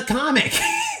 like in the comic.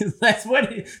 that's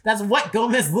what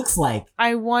Gomez looks like.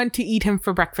 I want to eat him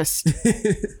for breakfast.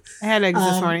 I had eggs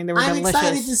this morning. They were I'm delicious.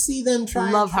 excited to see them try.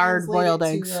 and Love translate hard-boiled it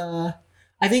to, eggs.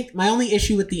 I think my only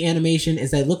issue with the animation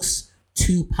is that it looks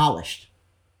too polished.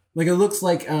 Like it looks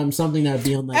like something that would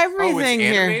be on like Everything it's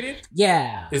here. animated?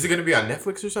 yeah. Is it going to be on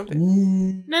Netflix or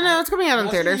something? No, it's coming out in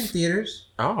It's in theaters. theaters.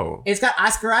 Oh. It's got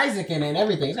Oscar Isaac in it and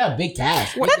everything. It's got a big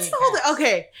cast. That's the whole thing.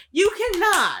 Okay, you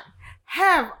cannot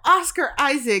have Oscar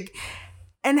Isaac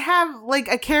and have like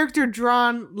a character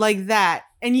drawn like that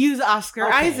and use Oscar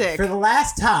Isaac. For the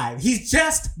last time, he's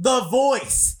just the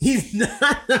voice. He's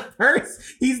not the person.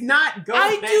 He's not Gomez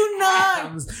I do not-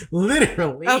 Adams,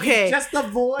 literally. Okay, He's just the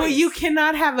voice. But you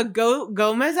cannot have a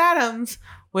Gomez Adams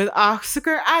with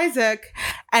Oscar Isaac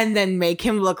and then make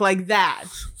him look like that.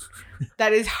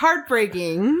 That is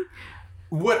heartbreaking.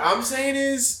 What I'm saying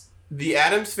is the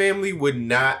Addams Family would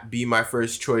not be my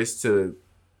first choice to.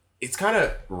 It's kind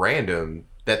of random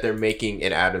that they're making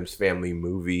an Addams Family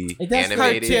movie It does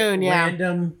animated. cartoon, yeah.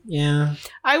 Random, yeah.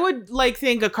 I would like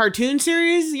think a cartoon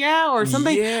series, yeah, or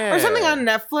something, Yeah. or something on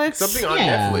Netflix. Something on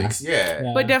Yeah. Netflix,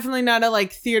 yeah. But definitely not a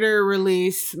like theater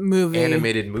release movie.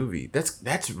 Animated movie.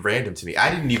 That's random to me.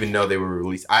 I didn't even know they were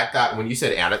released. I thought when you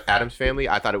said Addams Family,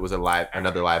 I thought it was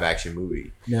another live action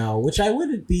movie. No, which I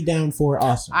would be down for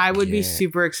also. I would be Yeah.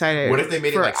 super excited. What if they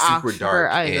made it for like super Oscar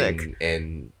dark Isaac?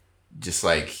 and just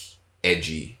like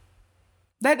edgy?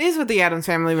 That is what the Addams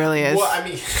Family really is. Well, I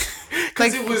mean,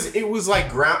 because Like- it was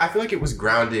like I feel like it was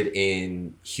grounded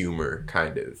in humor,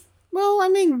 kind of. Well, I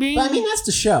mean, being But I mean, that's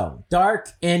the show.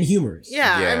 Dark and humorous.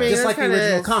 yeah, Yeah. I mean, Just that's like the kinda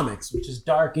original is. comics, which is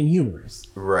dark and humorous.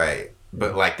 Right,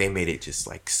 but like they made it just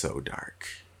like so dark.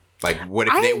 Like what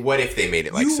if I- they made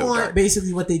it like you so want dark?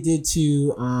 basically what they did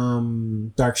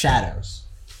to Dark Shadows.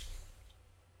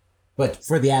 But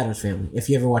for the Addams Family, if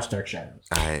you ever watched Dark Shadows.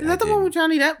 Is that the one with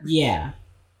Johnny Depp? Yeah.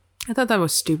 I thought that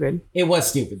was stupid. It was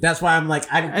stupid. That's why I'm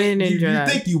like, I didn't you, enjoy you that.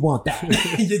 think you want that.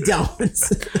 You don't.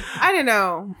 I don't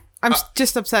know. I'm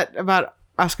just upset about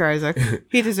Oscar Isaac.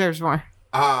 He deserves more.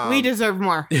 We deserve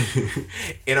more.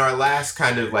 In our last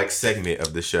kind of like segment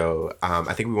of the show,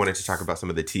 I think we wanted to talk about some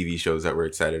of the TV shows that we're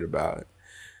excited about.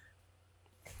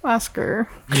 Oscar.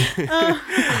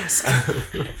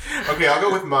 Okay, I'll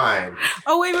go with mine.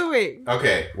 Oh wait.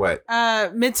 Okay, what?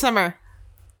 Midsummer.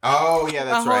 Oh yeah,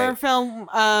 that's a horror right. film.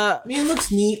 I mean, it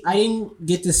looks neat. I didn't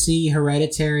get to see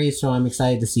Hereditary, so I'm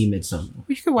excited to see Midsommar.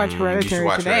 We should watch You should Hereditary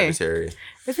watch today. Hereditary.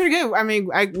 It's pretty good. I mean,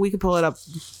 we could pull it up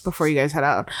before you guys head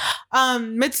out.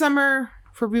 Midsummer,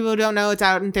 for people who don't know, it's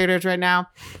out in theaters right now.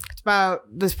 It's about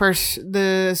this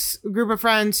group of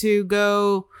friends who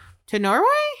go to Norway,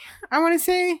 I want to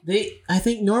say. I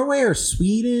think Norway or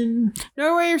Sweden.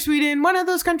 Norway or Sweden, one of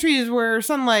those countries where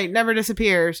sunlight never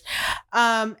disappears.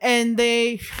 And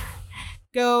they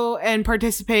go and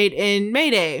participate in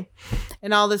May Day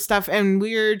and all this stuff, and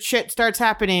weird shit starts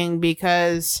happening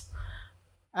because,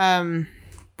 you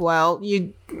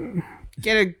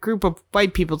get a group of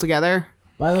white people together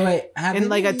By the way, in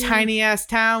like a tiny ass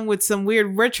town with some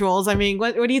weird rituals. I mean,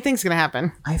 what do you think's gonna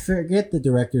happen? I forget the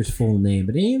director's full name,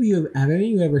 but have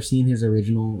any of you ever seen his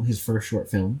first short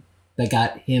film that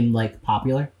got him like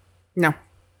popular? No.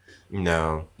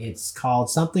 No. It's called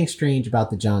Something Strange About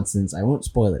the Johnsons. I won't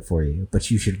spoil it for you,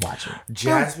 but you should watch it.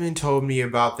 Jasmine told me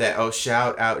about that. Oh,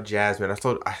 shout out Jasmine. Yes,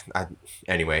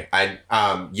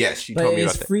 she But told me about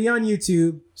it's that. free on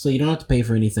YouTube, so you don't have to pay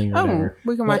for anything or Oh, whatever.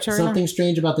 we can But watch it right now. Something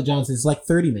Strange About the Johnsons. It's like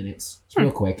 30 minutes. It's real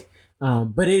quick.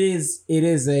 But it is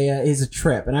a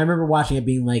trip. And I remember watching it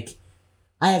being like,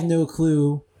 I have no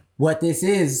clue what this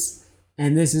is.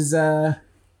 And this is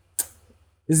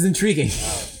intriguing,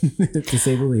 to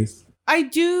say the least. I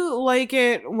do like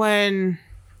it when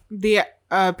the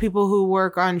people who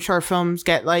work on short films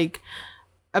get like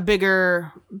a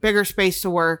bigger space to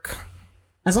work.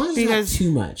 As long as it's not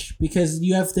too much, because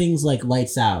you have things like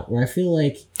Lights Out, where I feel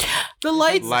like the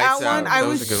Lights Out one, I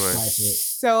was a good one.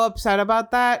 so upset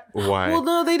about that. Why? Well,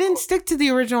 no, they didn't stick to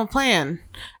the original plan,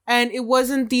 and it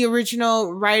wasn't the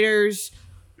original writers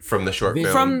from the short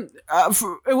film.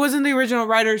 It wasn't the original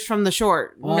writers from the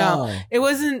short. Oh. No, it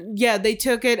wasn't. Yeah, they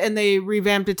took it and they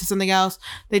revamped it to something else.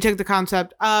 They took the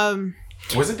concept.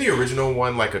 Wasn't the original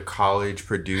one like a college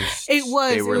produced? It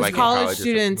was. They were it was like college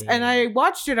students, and I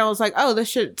watched it. I was like, "Oh, this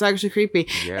shit's actually creepy."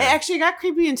 Yeah. It actually got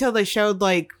creepy until they showed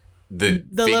like the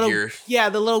little, figures.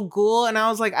 the little ghoul, and I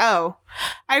was like, "Oh,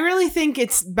 I really think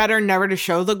it's better never to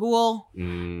show the ghoul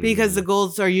because the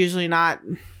ghouls are usually not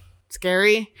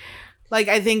scary." Like,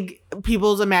 I think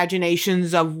people's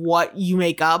imaginations of what you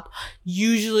make up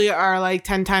usually are like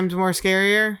 10 times more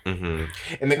scarier. Mm-hmm.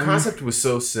 And the concept was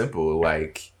so simple,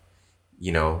 like.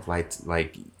 You know,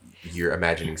 like you're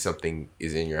imagining something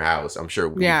is in your house. I'm sure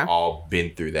we've all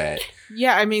been through that.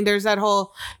 Yeah, I mean, there's that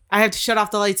whole, I have to shut off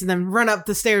the lights and then run up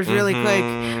the stairs really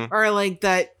quick. Or like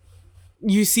that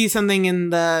you see something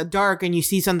in the dark and you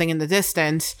see something in the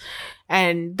distance.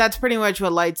 And that's pretty much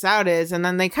what Lights Out is. And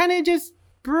then they kind of just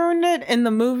ruined it in the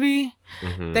movie.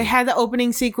 They had the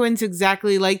opening sequence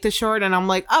exactly like the short, and I'm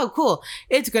like, oh, cool,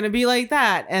 it's gonna be like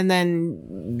that. And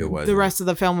then the rest of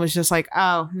the film was just like,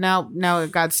 oh, no,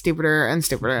 it got stupider and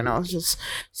stupider, and I was just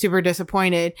super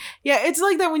disappointed. Yeah, it's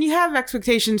like that when you have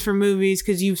expectations for movies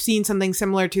because you've seen something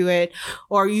similar to it,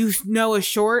 or you know a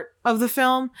short of the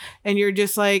film, and you're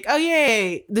just like, oh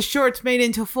yay, the short's made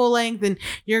into full length and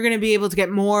you're gonna be able to get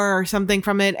more or something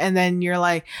from it, and then you're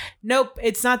like, nope,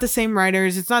 it's not the same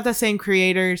writers, it's not the same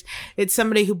creators, it's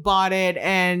somebody who bought it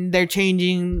and they're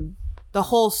changing the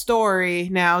whole story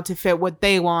now to fit what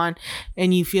they want,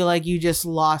 and you feel like you just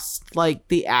lost like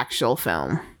the actual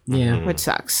film. Yeah, which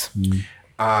sucks.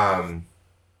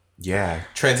 Yeah,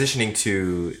 transitioning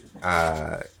to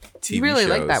TV you really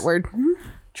shows. like that word.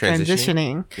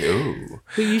 Transitioning. Ooh.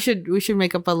 We should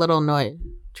make up a little noise.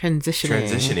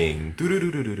 Transitioning.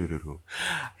 Doo-doo-doo-doo-doo-doo-doo.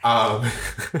 I'm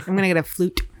gonna get a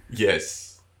flute.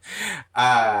 Yes.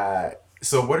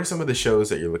 So what are some of the shows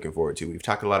that you're looking forward to? We've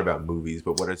talked a lot about movies,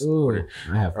 but what's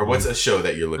a show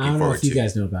that you're looking forward to? I don't know if you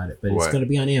guys know about it, but it's going to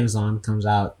be on Amazon. Comes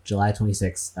out July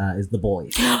 26th. Is The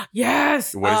Boys.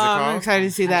 Yes. What is it called? I'm excited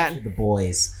to see that. The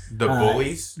Boys. The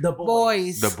Bullies? The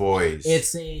Boys. The Boys.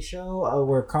 It's a show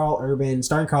where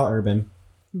starring Carl Urban.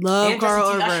 Love Carl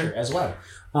Urban. Usher as well.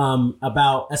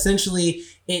 About essentially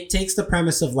it takes the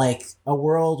premise of like a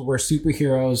world where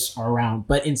superheroes are around,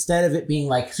 but instead of it being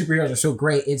like superheroes are so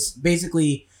great, it's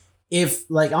basically if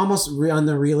like almost on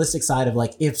the realistic side of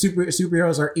like if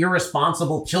superheroes are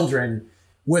irresponsible children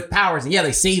with powers, and yeah,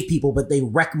 they save people, but they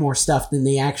wreck more stuff than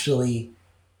they actually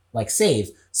like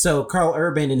save. So Carl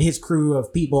Urban and his crew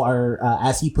of people are,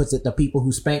 as he puts it, the people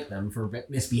who spank them for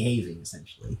misbehaving,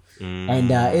 essentially.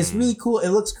 And it's really cool.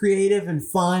 It looks creative and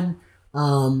fun.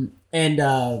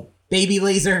 And Baby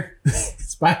Laser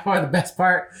is by far the best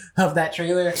part of that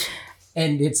trailer.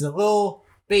 And it's a little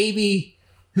baby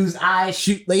whose eyes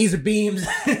shoot laser beams.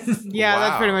 Yeah,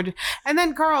 that's pretty much it. And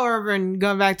then Carl Urban,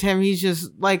 going back to him, he's just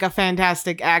like a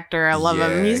fantastic actor. I love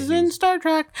him. He's in Star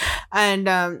Trek. And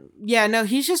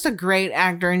he's just a great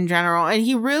actor in general. And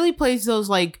he really plays those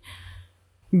like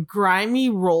grimy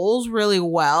roles really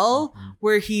well,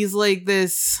 where he's like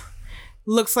this...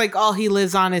 looks like all he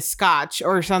lives on is scotch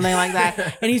or something like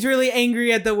that. And he's really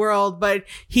angry at the world, but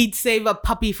he'd save a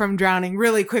puppy from drowning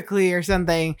really quickly or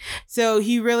something. So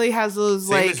he really has those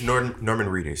same as Norman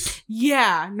Reedus.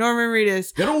 Yeah, Norman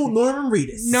Reedus. Good old Norman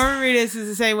Reedus. Norman Reedus is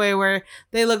the same way, where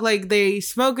they look like they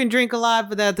smoke and drink a lot,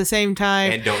 but at the same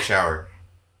time. And don't shower.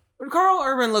 Carl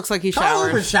Urban looks like he showers. Carl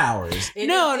Urban showers.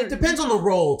 It depends on the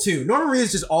role, too. Norman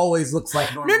Reedus just always looks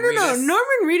like Norman Reedus. No.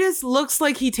 Norman Reedus looks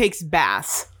like he takes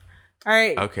baths. All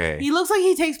right. Okay. He looks like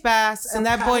he takes baths, and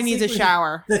that boy needs a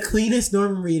shower. The cleanest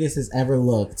Norman Reedus has ever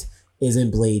looked is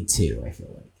in Blade 2, I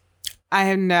feel like. I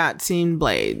have not seen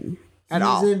Blade at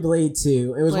all. He was in Blade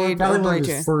 2. It was probably one of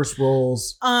his first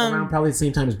roles, around probably the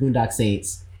same time as Boondock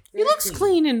Saints. He looks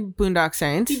clean in Boondock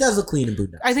Saints. He does look clean in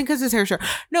Boondock Saints. I think because his hair's short.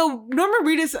 No, Norman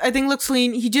Reedus, I think, looks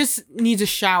clean. He just needs a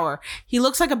shower. He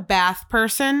looks like a bath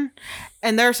person.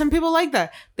 And there are some people like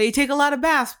that. They take a lot of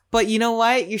baths. But you know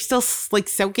what? You're still like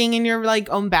soaking in your like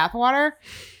own bath water.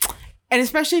 And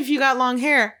especially if you got long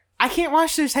hair. I can't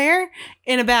wash this hair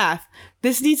in a bath.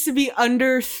 This needs to be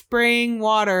under spraying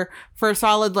water for a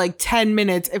solid like 10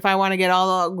 minutes if I want to get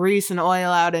all the grease and oil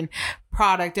out and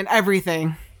product and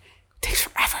everything. Takes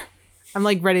forever. I'm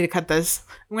like ready to cut this.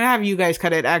 I'm gonna have you guys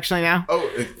cut it actually now.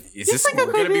 Oh, Is He's this like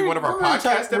a going to be good- one of our Were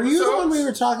podcast you the one we episodes?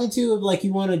 were talking to of like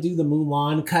you want to do the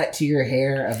Mulan cut to your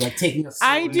hair of like taking a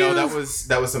I do. No,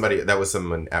 that was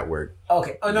someone at work.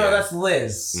 Okay. Oh no, Yeah. that's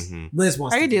Liz. Mhm. Liz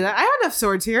wants I to could do that. I have enough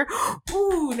swords here.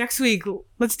 Ooh, next week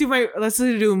let's do a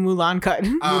Mulan cut.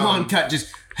 Mulan cut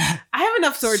just I have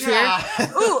enough swords here.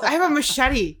 Ooh, I have a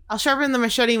machete. I'll sharpen the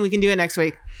machete and we can do it next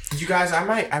week. You guys, I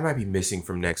might be missing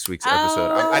from next week's episode.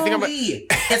 I think I'm.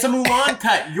 It's a Mulan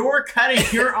cut. You're cutting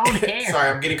your own hair. Sorry,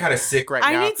 I'm getting kind of sick right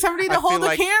now. I need somebody to I hold feel the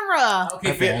like- camera. Okay,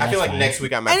 I feel that's like fine. next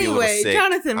week I might be a little Anyway, sick.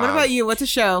 Jonathan, what about you? What's a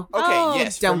show? Okay,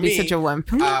 yes, for Don't be me, such a wimp.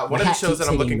 One My of the hat shows that keeps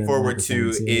I'm hitting looking the forward to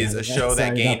microphone, too. is a Yeah, show that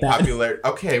sorry gained about that. popular.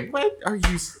 Okay, what are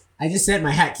you? I just said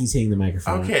my hat keeps hitting the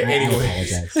microphone. Okay, I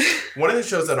anyways. apologize. One of the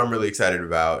shows that I'm really excited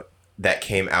about that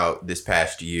came out this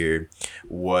past year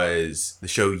was the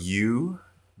show You,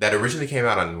 that originally came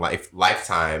out on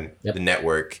Lifetime, Yep. the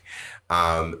network,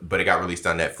 but it got released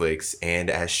on Netflix, and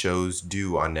as shows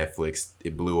do on Netflix,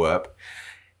 it blew up.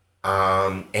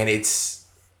 And it's,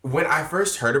 when I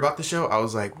first heard about the show, I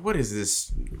was like, what is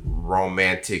this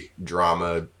romantic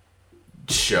drama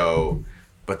show?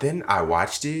 But then I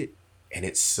watched it, and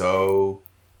it's so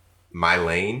my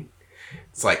lane.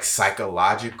 It's like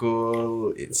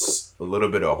psychological. It's a little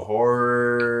bit of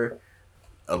horror,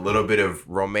 a little bit of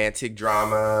romantic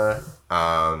drama.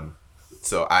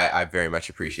 So I very much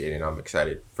appreciate it. And I'm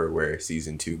excited for where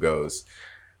season 2 goes.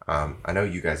 I know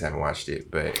you guys haven't watched it,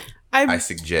 but I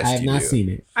suggest I have you not do. seen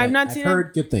it. I've not I've seen it.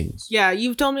 heard good things. Yeah,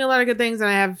 you've told me a lot of good things, and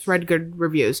I have read good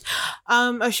reviews.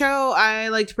 A show I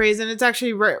like to praise, and it's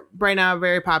actually right now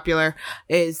very popular,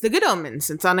 is The Good Omens.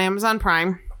 It's on Amazon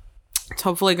Prime. It's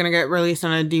hopefully going to get released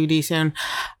on a DVD soon.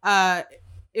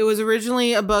 It was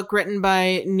originally a book written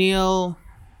by Neil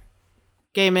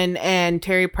Gaiman and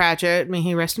Terry Pratchett. May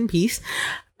he rest in peace.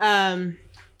 And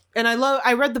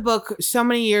I read the book so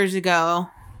many years ago.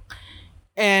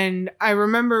 And I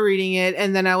remember reading it,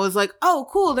 and then I was like, oh,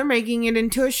 cool, they're making it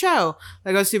into a show.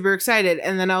 Like, I was super excited.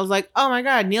 And then I was like, oh my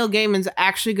God, Neil Gaiman's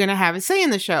actually going to have a say in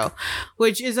the show,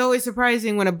 which is always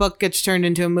surprising when a book gets turned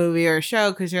into a movie or a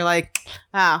show, because you're like,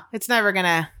 oh, it's never going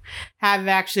to have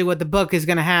actually what the book is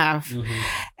going to have. Mm-hmm.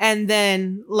 And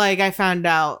then, like, I found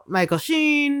out Michael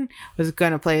Sheen was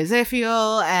going to play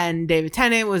Ezekiel, and David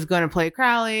Tennant was going to play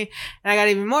Crowley. And I got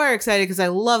even more excited because I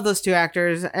love those two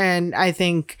actors, and I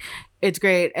think it's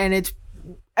great. And it's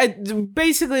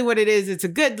basically what it is. It's a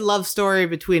good love story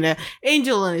between an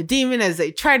angel and a demon as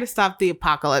they try to stop the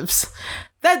apocalypse.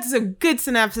 That's a good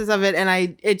synopsis of it.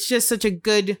 And it's just such a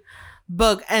good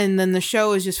book. And then the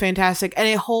show is just fantastic. And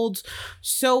it holds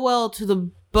so well to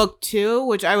the book too,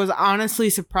 which I was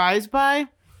honestly surprised by.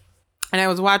 And I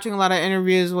was watching a lot of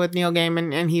interviews with Neil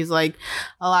Gaiman, and he's like,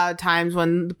 a lot of times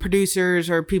when the producers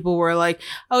or people were like,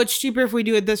 oh, it's cheaper if we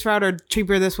do it this route or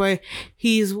cheaper this way,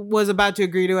 he was about to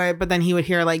agree to it, but then he would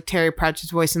hear like Terry Pratchett's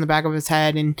voice in the back of his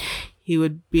head, and he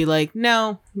would be like,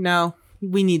 no,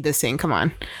 we need this thing, come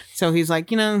on. So he's like,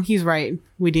 he's right,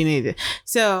 we do need it.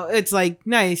 So it's like,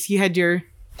 nice, you had your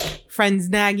friend's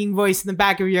nagging voice in the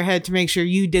back of your head to make sure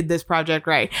you did this project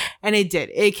right. And it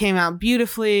did. It came out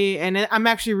beautifully. And I'm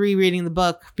actually rereading the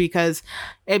book because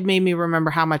it made me remember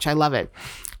how much I love it,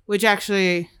 which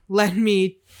actually led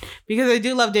me, because I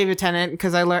do love David Tennant,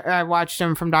 because I watched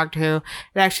him from Doctor Who.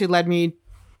 It actually led me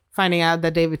finding out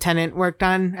that David Tennant worked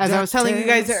on, as I was telling you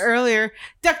guys earlier,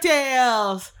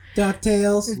 DuckTales.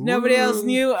 DuckTales. Nobody else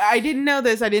knew. I didn't know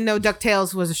this. I didn't know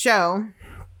DuckTales was a show.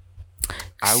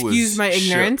 Excuse my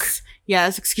ignorance. Shook.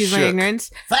 Yes, excuse my Shook. ignorance.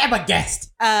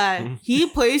 Flabbergasted. He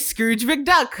plays Scrooge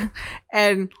McDuck,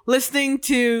 and listening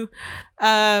to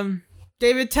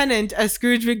David Tennant as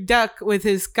Scrooge McDuck with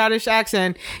his Scottish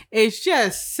accent is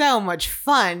just so much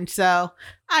fun. So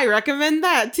I recommend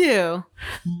that too.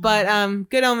 But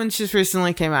Good Omens just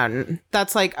recently came out, and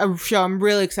that's like a show I'm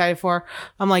really excited for.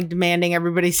 I'm like demanding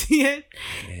everybody see it.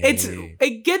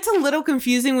 It gets a little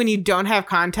confusing when you don't have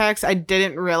context. I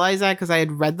didn't realize that because I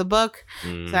had read the book.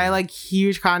 So I like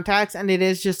huge context, and it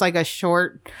is just like a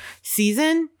short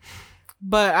season.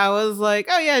 But I was like,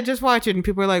 oh yeah, just watch it. And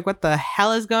people were like, what the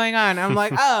hell is going on? I'm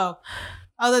like, oh,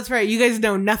 that's right. You guys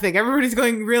know nothing. Everybody's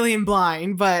going really in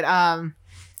blind. But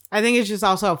I think it's just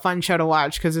also a fun show to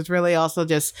watch because it's really also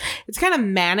just, it's kind of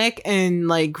manic and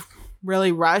like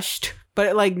really rushed,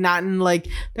 but like not in like,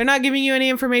 they're not giving you any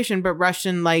information, but rushed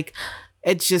and like,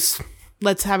 it's just,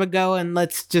 let's have a go and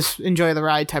let's just enjoy the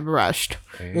ride type of rushed.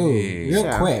 Ooh,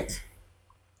 real quick.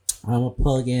 I'm going to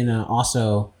plug in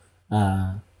also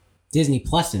Disney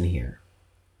Plus in here.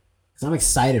 Because I'm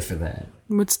excited for that.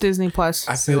 What's Disney Plus?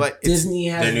 I feel like Disney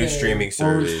has their new their streaming own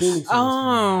service. streaming service.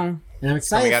 Oh. And I'm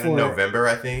excited Coming out for in it. November,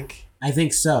 I think. I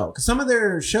think so. Because some of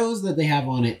their shows that they have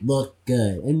on it look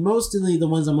good. And mostly the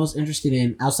ones I'm most interested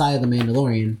in outside of The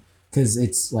Mandalorian, because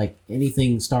it's like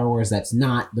anything Star Wars that's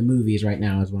not the movies right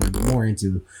now is what I'm more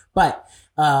into. But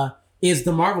is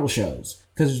the Marvel shows.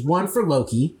 Because there's one for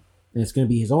Loki, and it's going to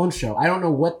be his own show. I don't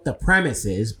know what the premise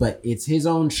is, but it's his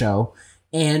own show.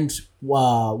 And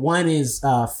one is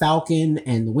Falcon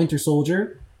and the Winter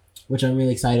Soldier, which I'm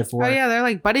really excited for. Oh, yeah, they're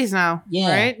like buddies now. Yeah.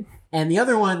 Right? And the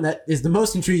other one that is the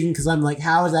most intriguing, because I'm like,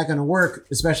 how is that going to work,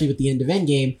 especially with the end of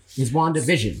Endgame, is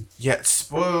WandaVision. Yeah,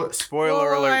 spoiler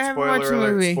alert.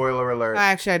 Spoiler alert.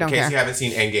 Actually, I don't care. In case you haven't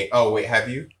seen Endgame. Oh, wait, have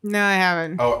you? No, I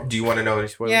haven't. Oh, do you want to know any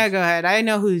spoilers? Yeah, go ahead. I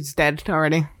know who's dead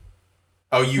already.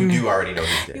 Oh, you do already know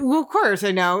who's dead. Well, of course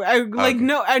I know.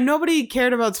 Nobody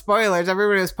cared about spoilers.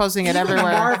 Everybody was posting it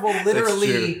everywhere. Marvel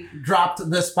literally dropped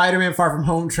the Spider-Man Far From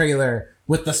Home trailer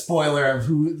with the spoiler of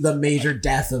who the major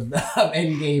death of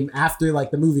Endgame after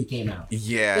like the movie came out.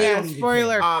 Yeah,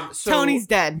 spoiler. So, Tony's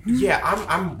dead. Yeah,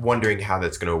 I'm wondering how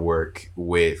that's gonna work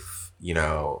with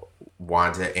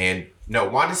Wanda and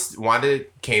Wanda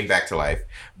came back to life,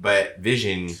 but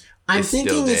Vision. I'm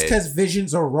thinking it's because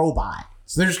Vision's a robot.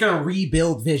 So they're just gonna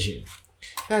rebuild Vision.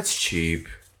 That's cheap.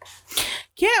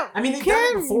 They've done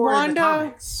it before in the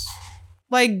comics.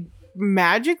 Like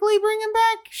magically bring him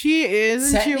back? She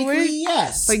is technically,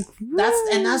 yes. Like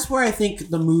that's where I think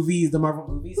the Marvel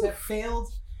movies have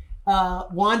failed.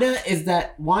 Wanda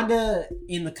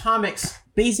in the comics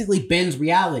basically bends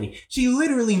reality. She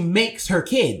literally makes her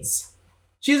kids.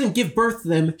 She doesn't give birth to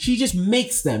them. She just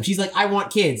makes them. She's like, I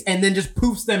want kids, and then just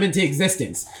poofs them into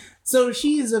existence. So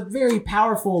she is a very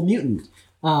powerful mutant,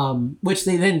 which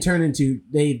they then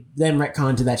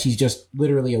retcon to that she's just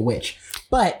literally a witch.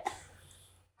 But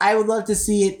I would love to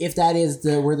see it if that is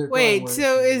where they're going. Wait,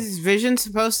 so is Vision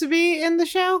supposed to be in the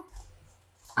show?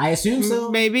 I assume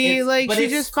so. Maybe she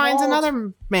just finds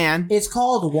another man. It's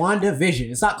called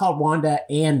WandaVision. It's not called Wanda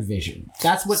and Vision.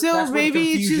 That's what. So that's maybe where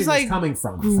the confusion it's just like is coming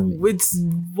from. It's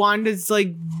Wanda's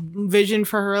like vision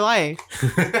for her life.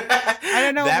 I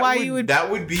don't know why you would.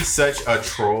 That would be such a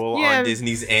troll on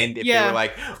Disney's end if they were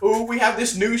like, "Oh, we have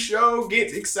this new show.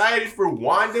 Get excited for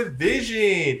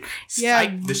WandaVision."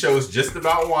 Yeah, the show is just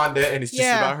about Wanda and it's just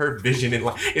about her vision and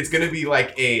it's gonna be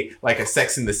like a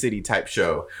Sex in the City type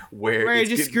show where it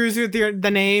just screws with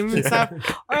the name and stuff,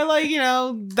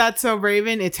 or That's So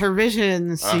Raven. It's her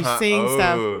visions. She's seeing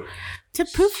stuff to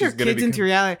poof her kids into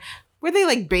reality. Were they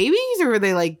like babies or were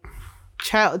they like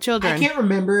children? I can't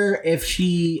remember if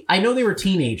I know they were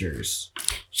teenagers.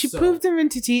 She poofed them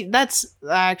into That's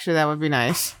actually, that would be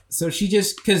nice. So she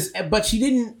just, but she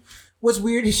didn't, what's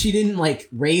weird is she didn't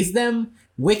raise them.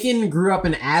 Wiccan grew up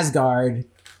in Asgard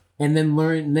and then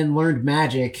learned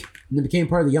magic and then became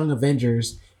part of the Young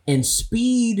Avengers, and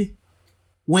Speed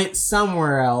went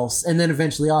somewhere else and then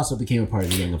eventually also became a part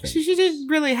of the Young Avengers. She didn't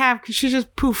really have, because she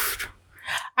just poofed.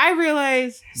 I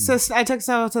realized, so I took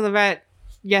Stella to the vet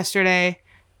yesterday.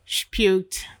 She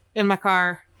puked in my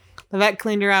car. The vet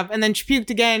cleaned her up and then she puked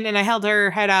again, and I held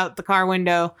her head out the car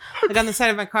window. On the side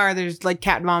of my car there's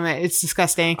cat vomit. It's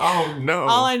disgusting. Oh no.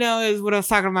 All I know is when I was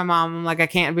talking to my mom, I'm like, I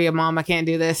can't be a mom, I can't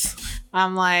do this.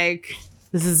 I'm like,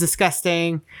 this is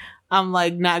disgusting. I'm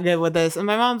like, not good with this. And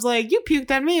my mom's like, you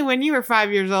puked on me when you were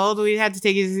 5 years old. We had to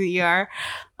take you to the ER.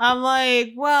 I'm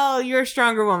like, well, you're a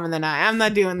stronger woman than I'm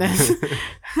not doing this.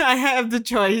 I have the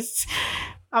choice.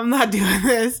 I'm not doing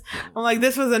this. I'm like,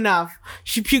 this was enough.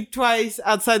 She puked twice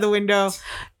outside the window.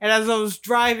 And as I was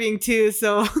driving too,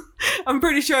 so I'm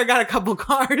pretty sure I got a couple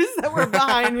cars that were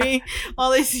behind me.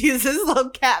 All they see is this little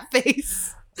cat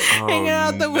face hanging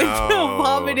out the window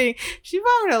vomiting. She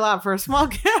vomited a lot for a small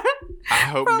cat. I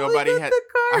hope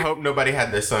nobody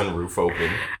had the sunroof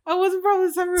open. I wasn't probably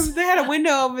the sunroof. They had a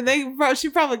window open. She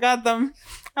probably got them.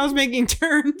 I was making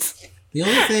turns. The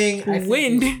only thing I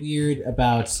think is weird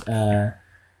about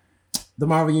the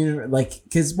Marvel universe,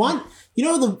 because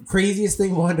the craziest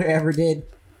thing Wanda ever did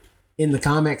in the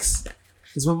comics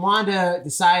is when Wanda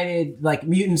decided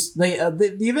mutants,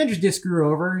 the Avengers did screw her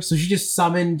over, so she just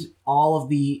summoned all of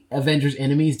the Avengers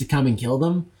enemies to come and kill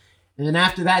them, and then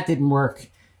after that didn't work,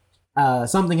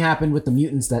 something happened with the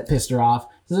mutants that pissed her off.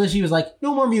 So then she was like,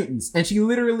 no more mutants, and she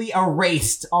literally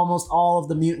erased almost all of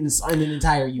the mutants in an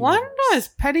entire universe. Wanda is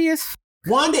petty as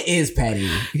Wanda is petty.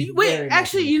 Wait,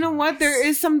 actually, you know what? There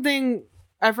is something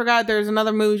I forgot. There's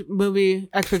another movie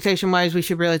expectation-wise we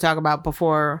should really talk about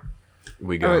before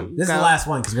we go. This is the last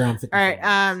one because we're on 50. All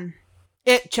right.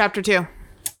 It Chapter 2.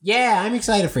 Yeah, I'm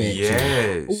excited for it.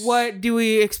 Yes. What do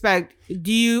we expect?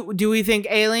 Do we think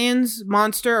aliens,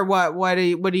 monster, or what? What do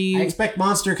you? I expect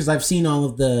monster because I've seen all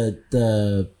of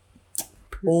the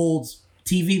old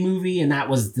TV movie, and that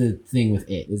was the thing with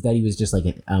it, is that he was just like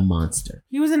a monster.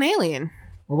 He was an alien.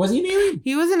 Or was he an alien?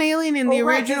 He was an alien in the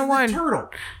original one. The turtle.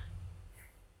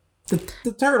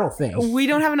 The turtle thing. We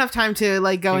don't have enough time to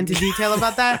like go into detail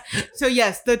about that. So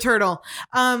yes, the turtle.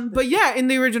 But yeah, in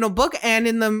the original book and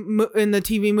in the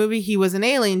TV movie, he was an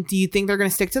alien. Do you think they're gonna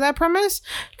stick to that premise?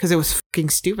 Because it was fucking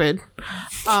stupid.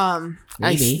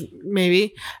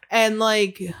 Maybe. And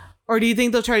like, or do you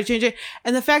think they'll try to change it?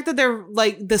 And the fact that they're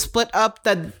like the split up,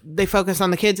 that they focus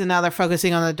on the kids and now they're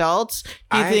focusing on adults.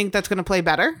 Do you think that's gonna play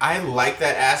better? I like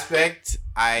that aspect.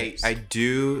 I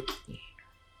do.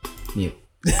 Yeah.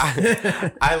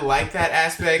 I like that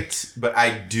aspect, but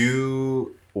I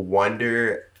do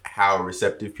wonder how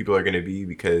receptive people are going to be,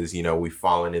 because we've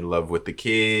fallen in love with the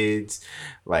kids,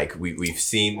 like we've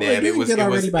seen them. It was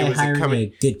hiring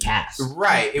a good cast,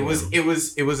 right? It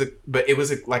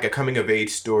was like a coming of age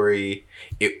story,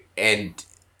 and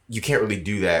you can't really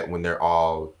do that when they're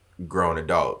all grown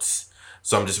adults.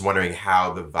 So I'm just wondering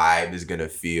how the vibe is going to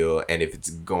feel, and if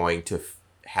it's going to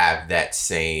have that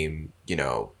same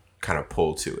kind of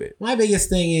pull to it. My biggest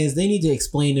thing is they need to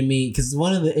explain to me, because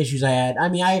one of the issues I had, I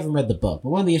mean, I haven't read the book,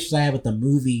 but one of the issues I had with the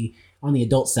movie on the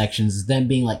adult sections is them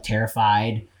being like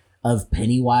terrified of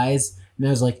Pennywise. And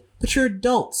I was like, but you're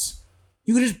adults.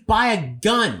 You could just buy a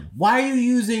gun. Why are you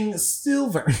using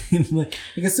silver? like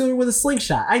a silver with a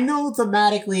slingshot. I know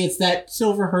thematically it's that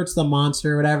silver hurts the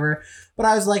monster or whatever, but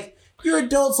I was like, you're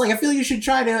adults. Like, I feel you should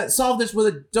try to solve this with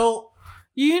adult.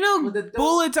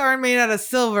 Bullets aren't made out of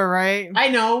silver, right? I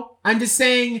know. I'm just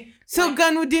saying. So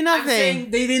gun would do nothing. I'm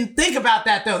saying they didn't think about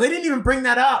that, though. They didn't even bring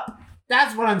that up.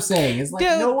 That's what I'm saying. It's like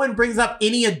no one brings up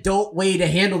any adult way to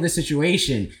handle this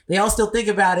situation. They all still think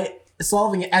about it,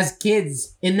 solving it as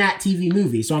kids in that TV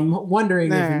movie. So I'm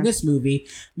wondering if in this movie,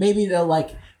 maybe they'll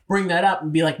like bring that up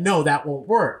and be like, no, that won't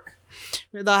work.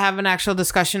 They'll have an actual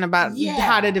discussion about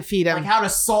how to defeat him. Like how to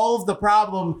solve the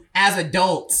problem as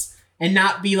adults. And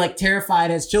not be like terrified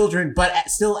as children, but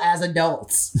still as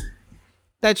adults.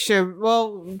 That's true.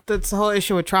 Well, that's the whole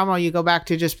issue with trauma. You go back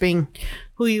to just being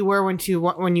who you were when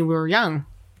you were young.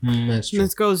 That's true.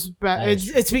 This goes back.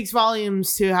 It speaks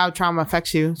volumes to how trauma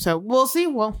affects you. So we'll see.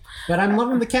 But I'm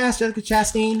loving the cast: Jessica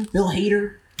Chastain, Bill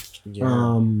Hader. Yeah.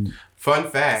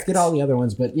 Fun fact. Let's get all the other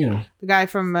ones, but the guy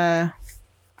from the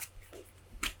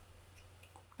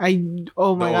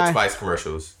Old Spice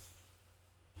commercials.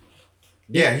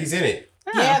 Yeah, he's in it.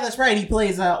 Yeah, that's right. He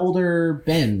plays older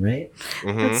Ben, right?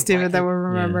 Mm-hmm. It's stupid that we're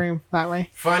remembering that way.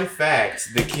 Fun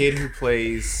fact: the kid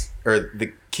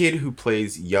who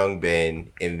plays young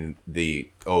Ben in the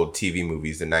old TV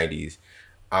movies, the 90s.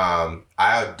 I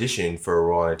auditioned for a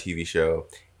role on a TV show,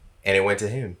 and it went to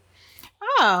him.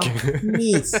 Oh,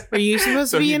 neat. Were you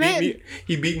supposed to be in it?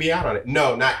 He beat me out on it.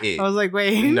 No, not it. I was like,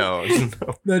 wait. No, just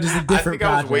a different project,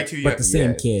 I was way too young, but the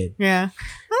same kid. Yeah,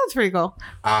 that's pretty cool.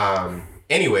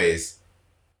 Anyways,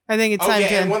 I think it's time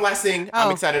to. And one last thing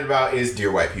I'm excited about is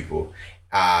Dear White People,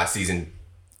 season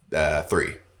 3.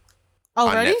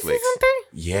 Already Netflix. season 3?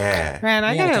 Yeah. Man,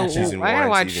 I gotta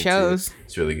watch shows. 2.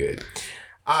 It's really good.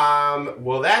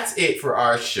 Well, that's it for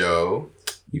our show.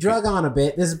 You drug on a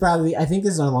bit. This is probably, I think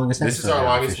this is our longest episode. This is our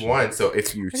longest one. So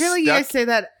if you're I feel like you guys say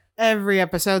that every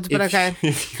episode, but okay.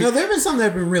 No, there have been some that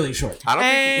have been really short.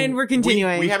 We're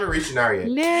continuing. We haven't reached an hour yet.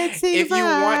 Let's see.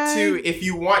 If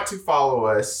you want to follow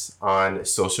us on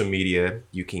social media,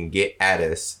 you can get at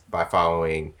us by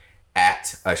following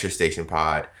at Usher Station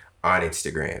Pod on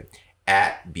Instagram,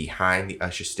 at Behind the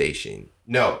Usher Station.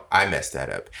 No, I messed that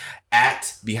up.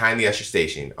 At Behind the Usher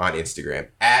Station on Instagram,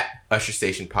 at Usher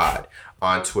Station Pod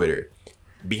on Twitter.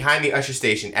 Behind the Usher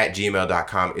Station at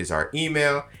gmail.com is our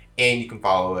email. And you can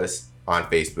follow us on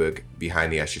Facebook,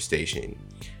 Behind the Usher Station.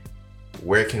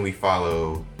 Where can we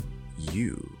follow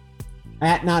you?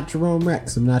 At Not Jerome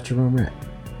Rex. I'm Not Jerome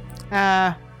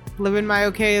Rex. Living my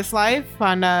okayest life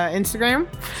on Instagram.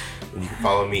 And you can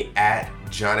follow me at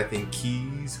Jonathan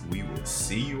Keys. We will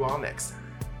see you all next time.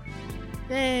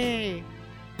 Yay.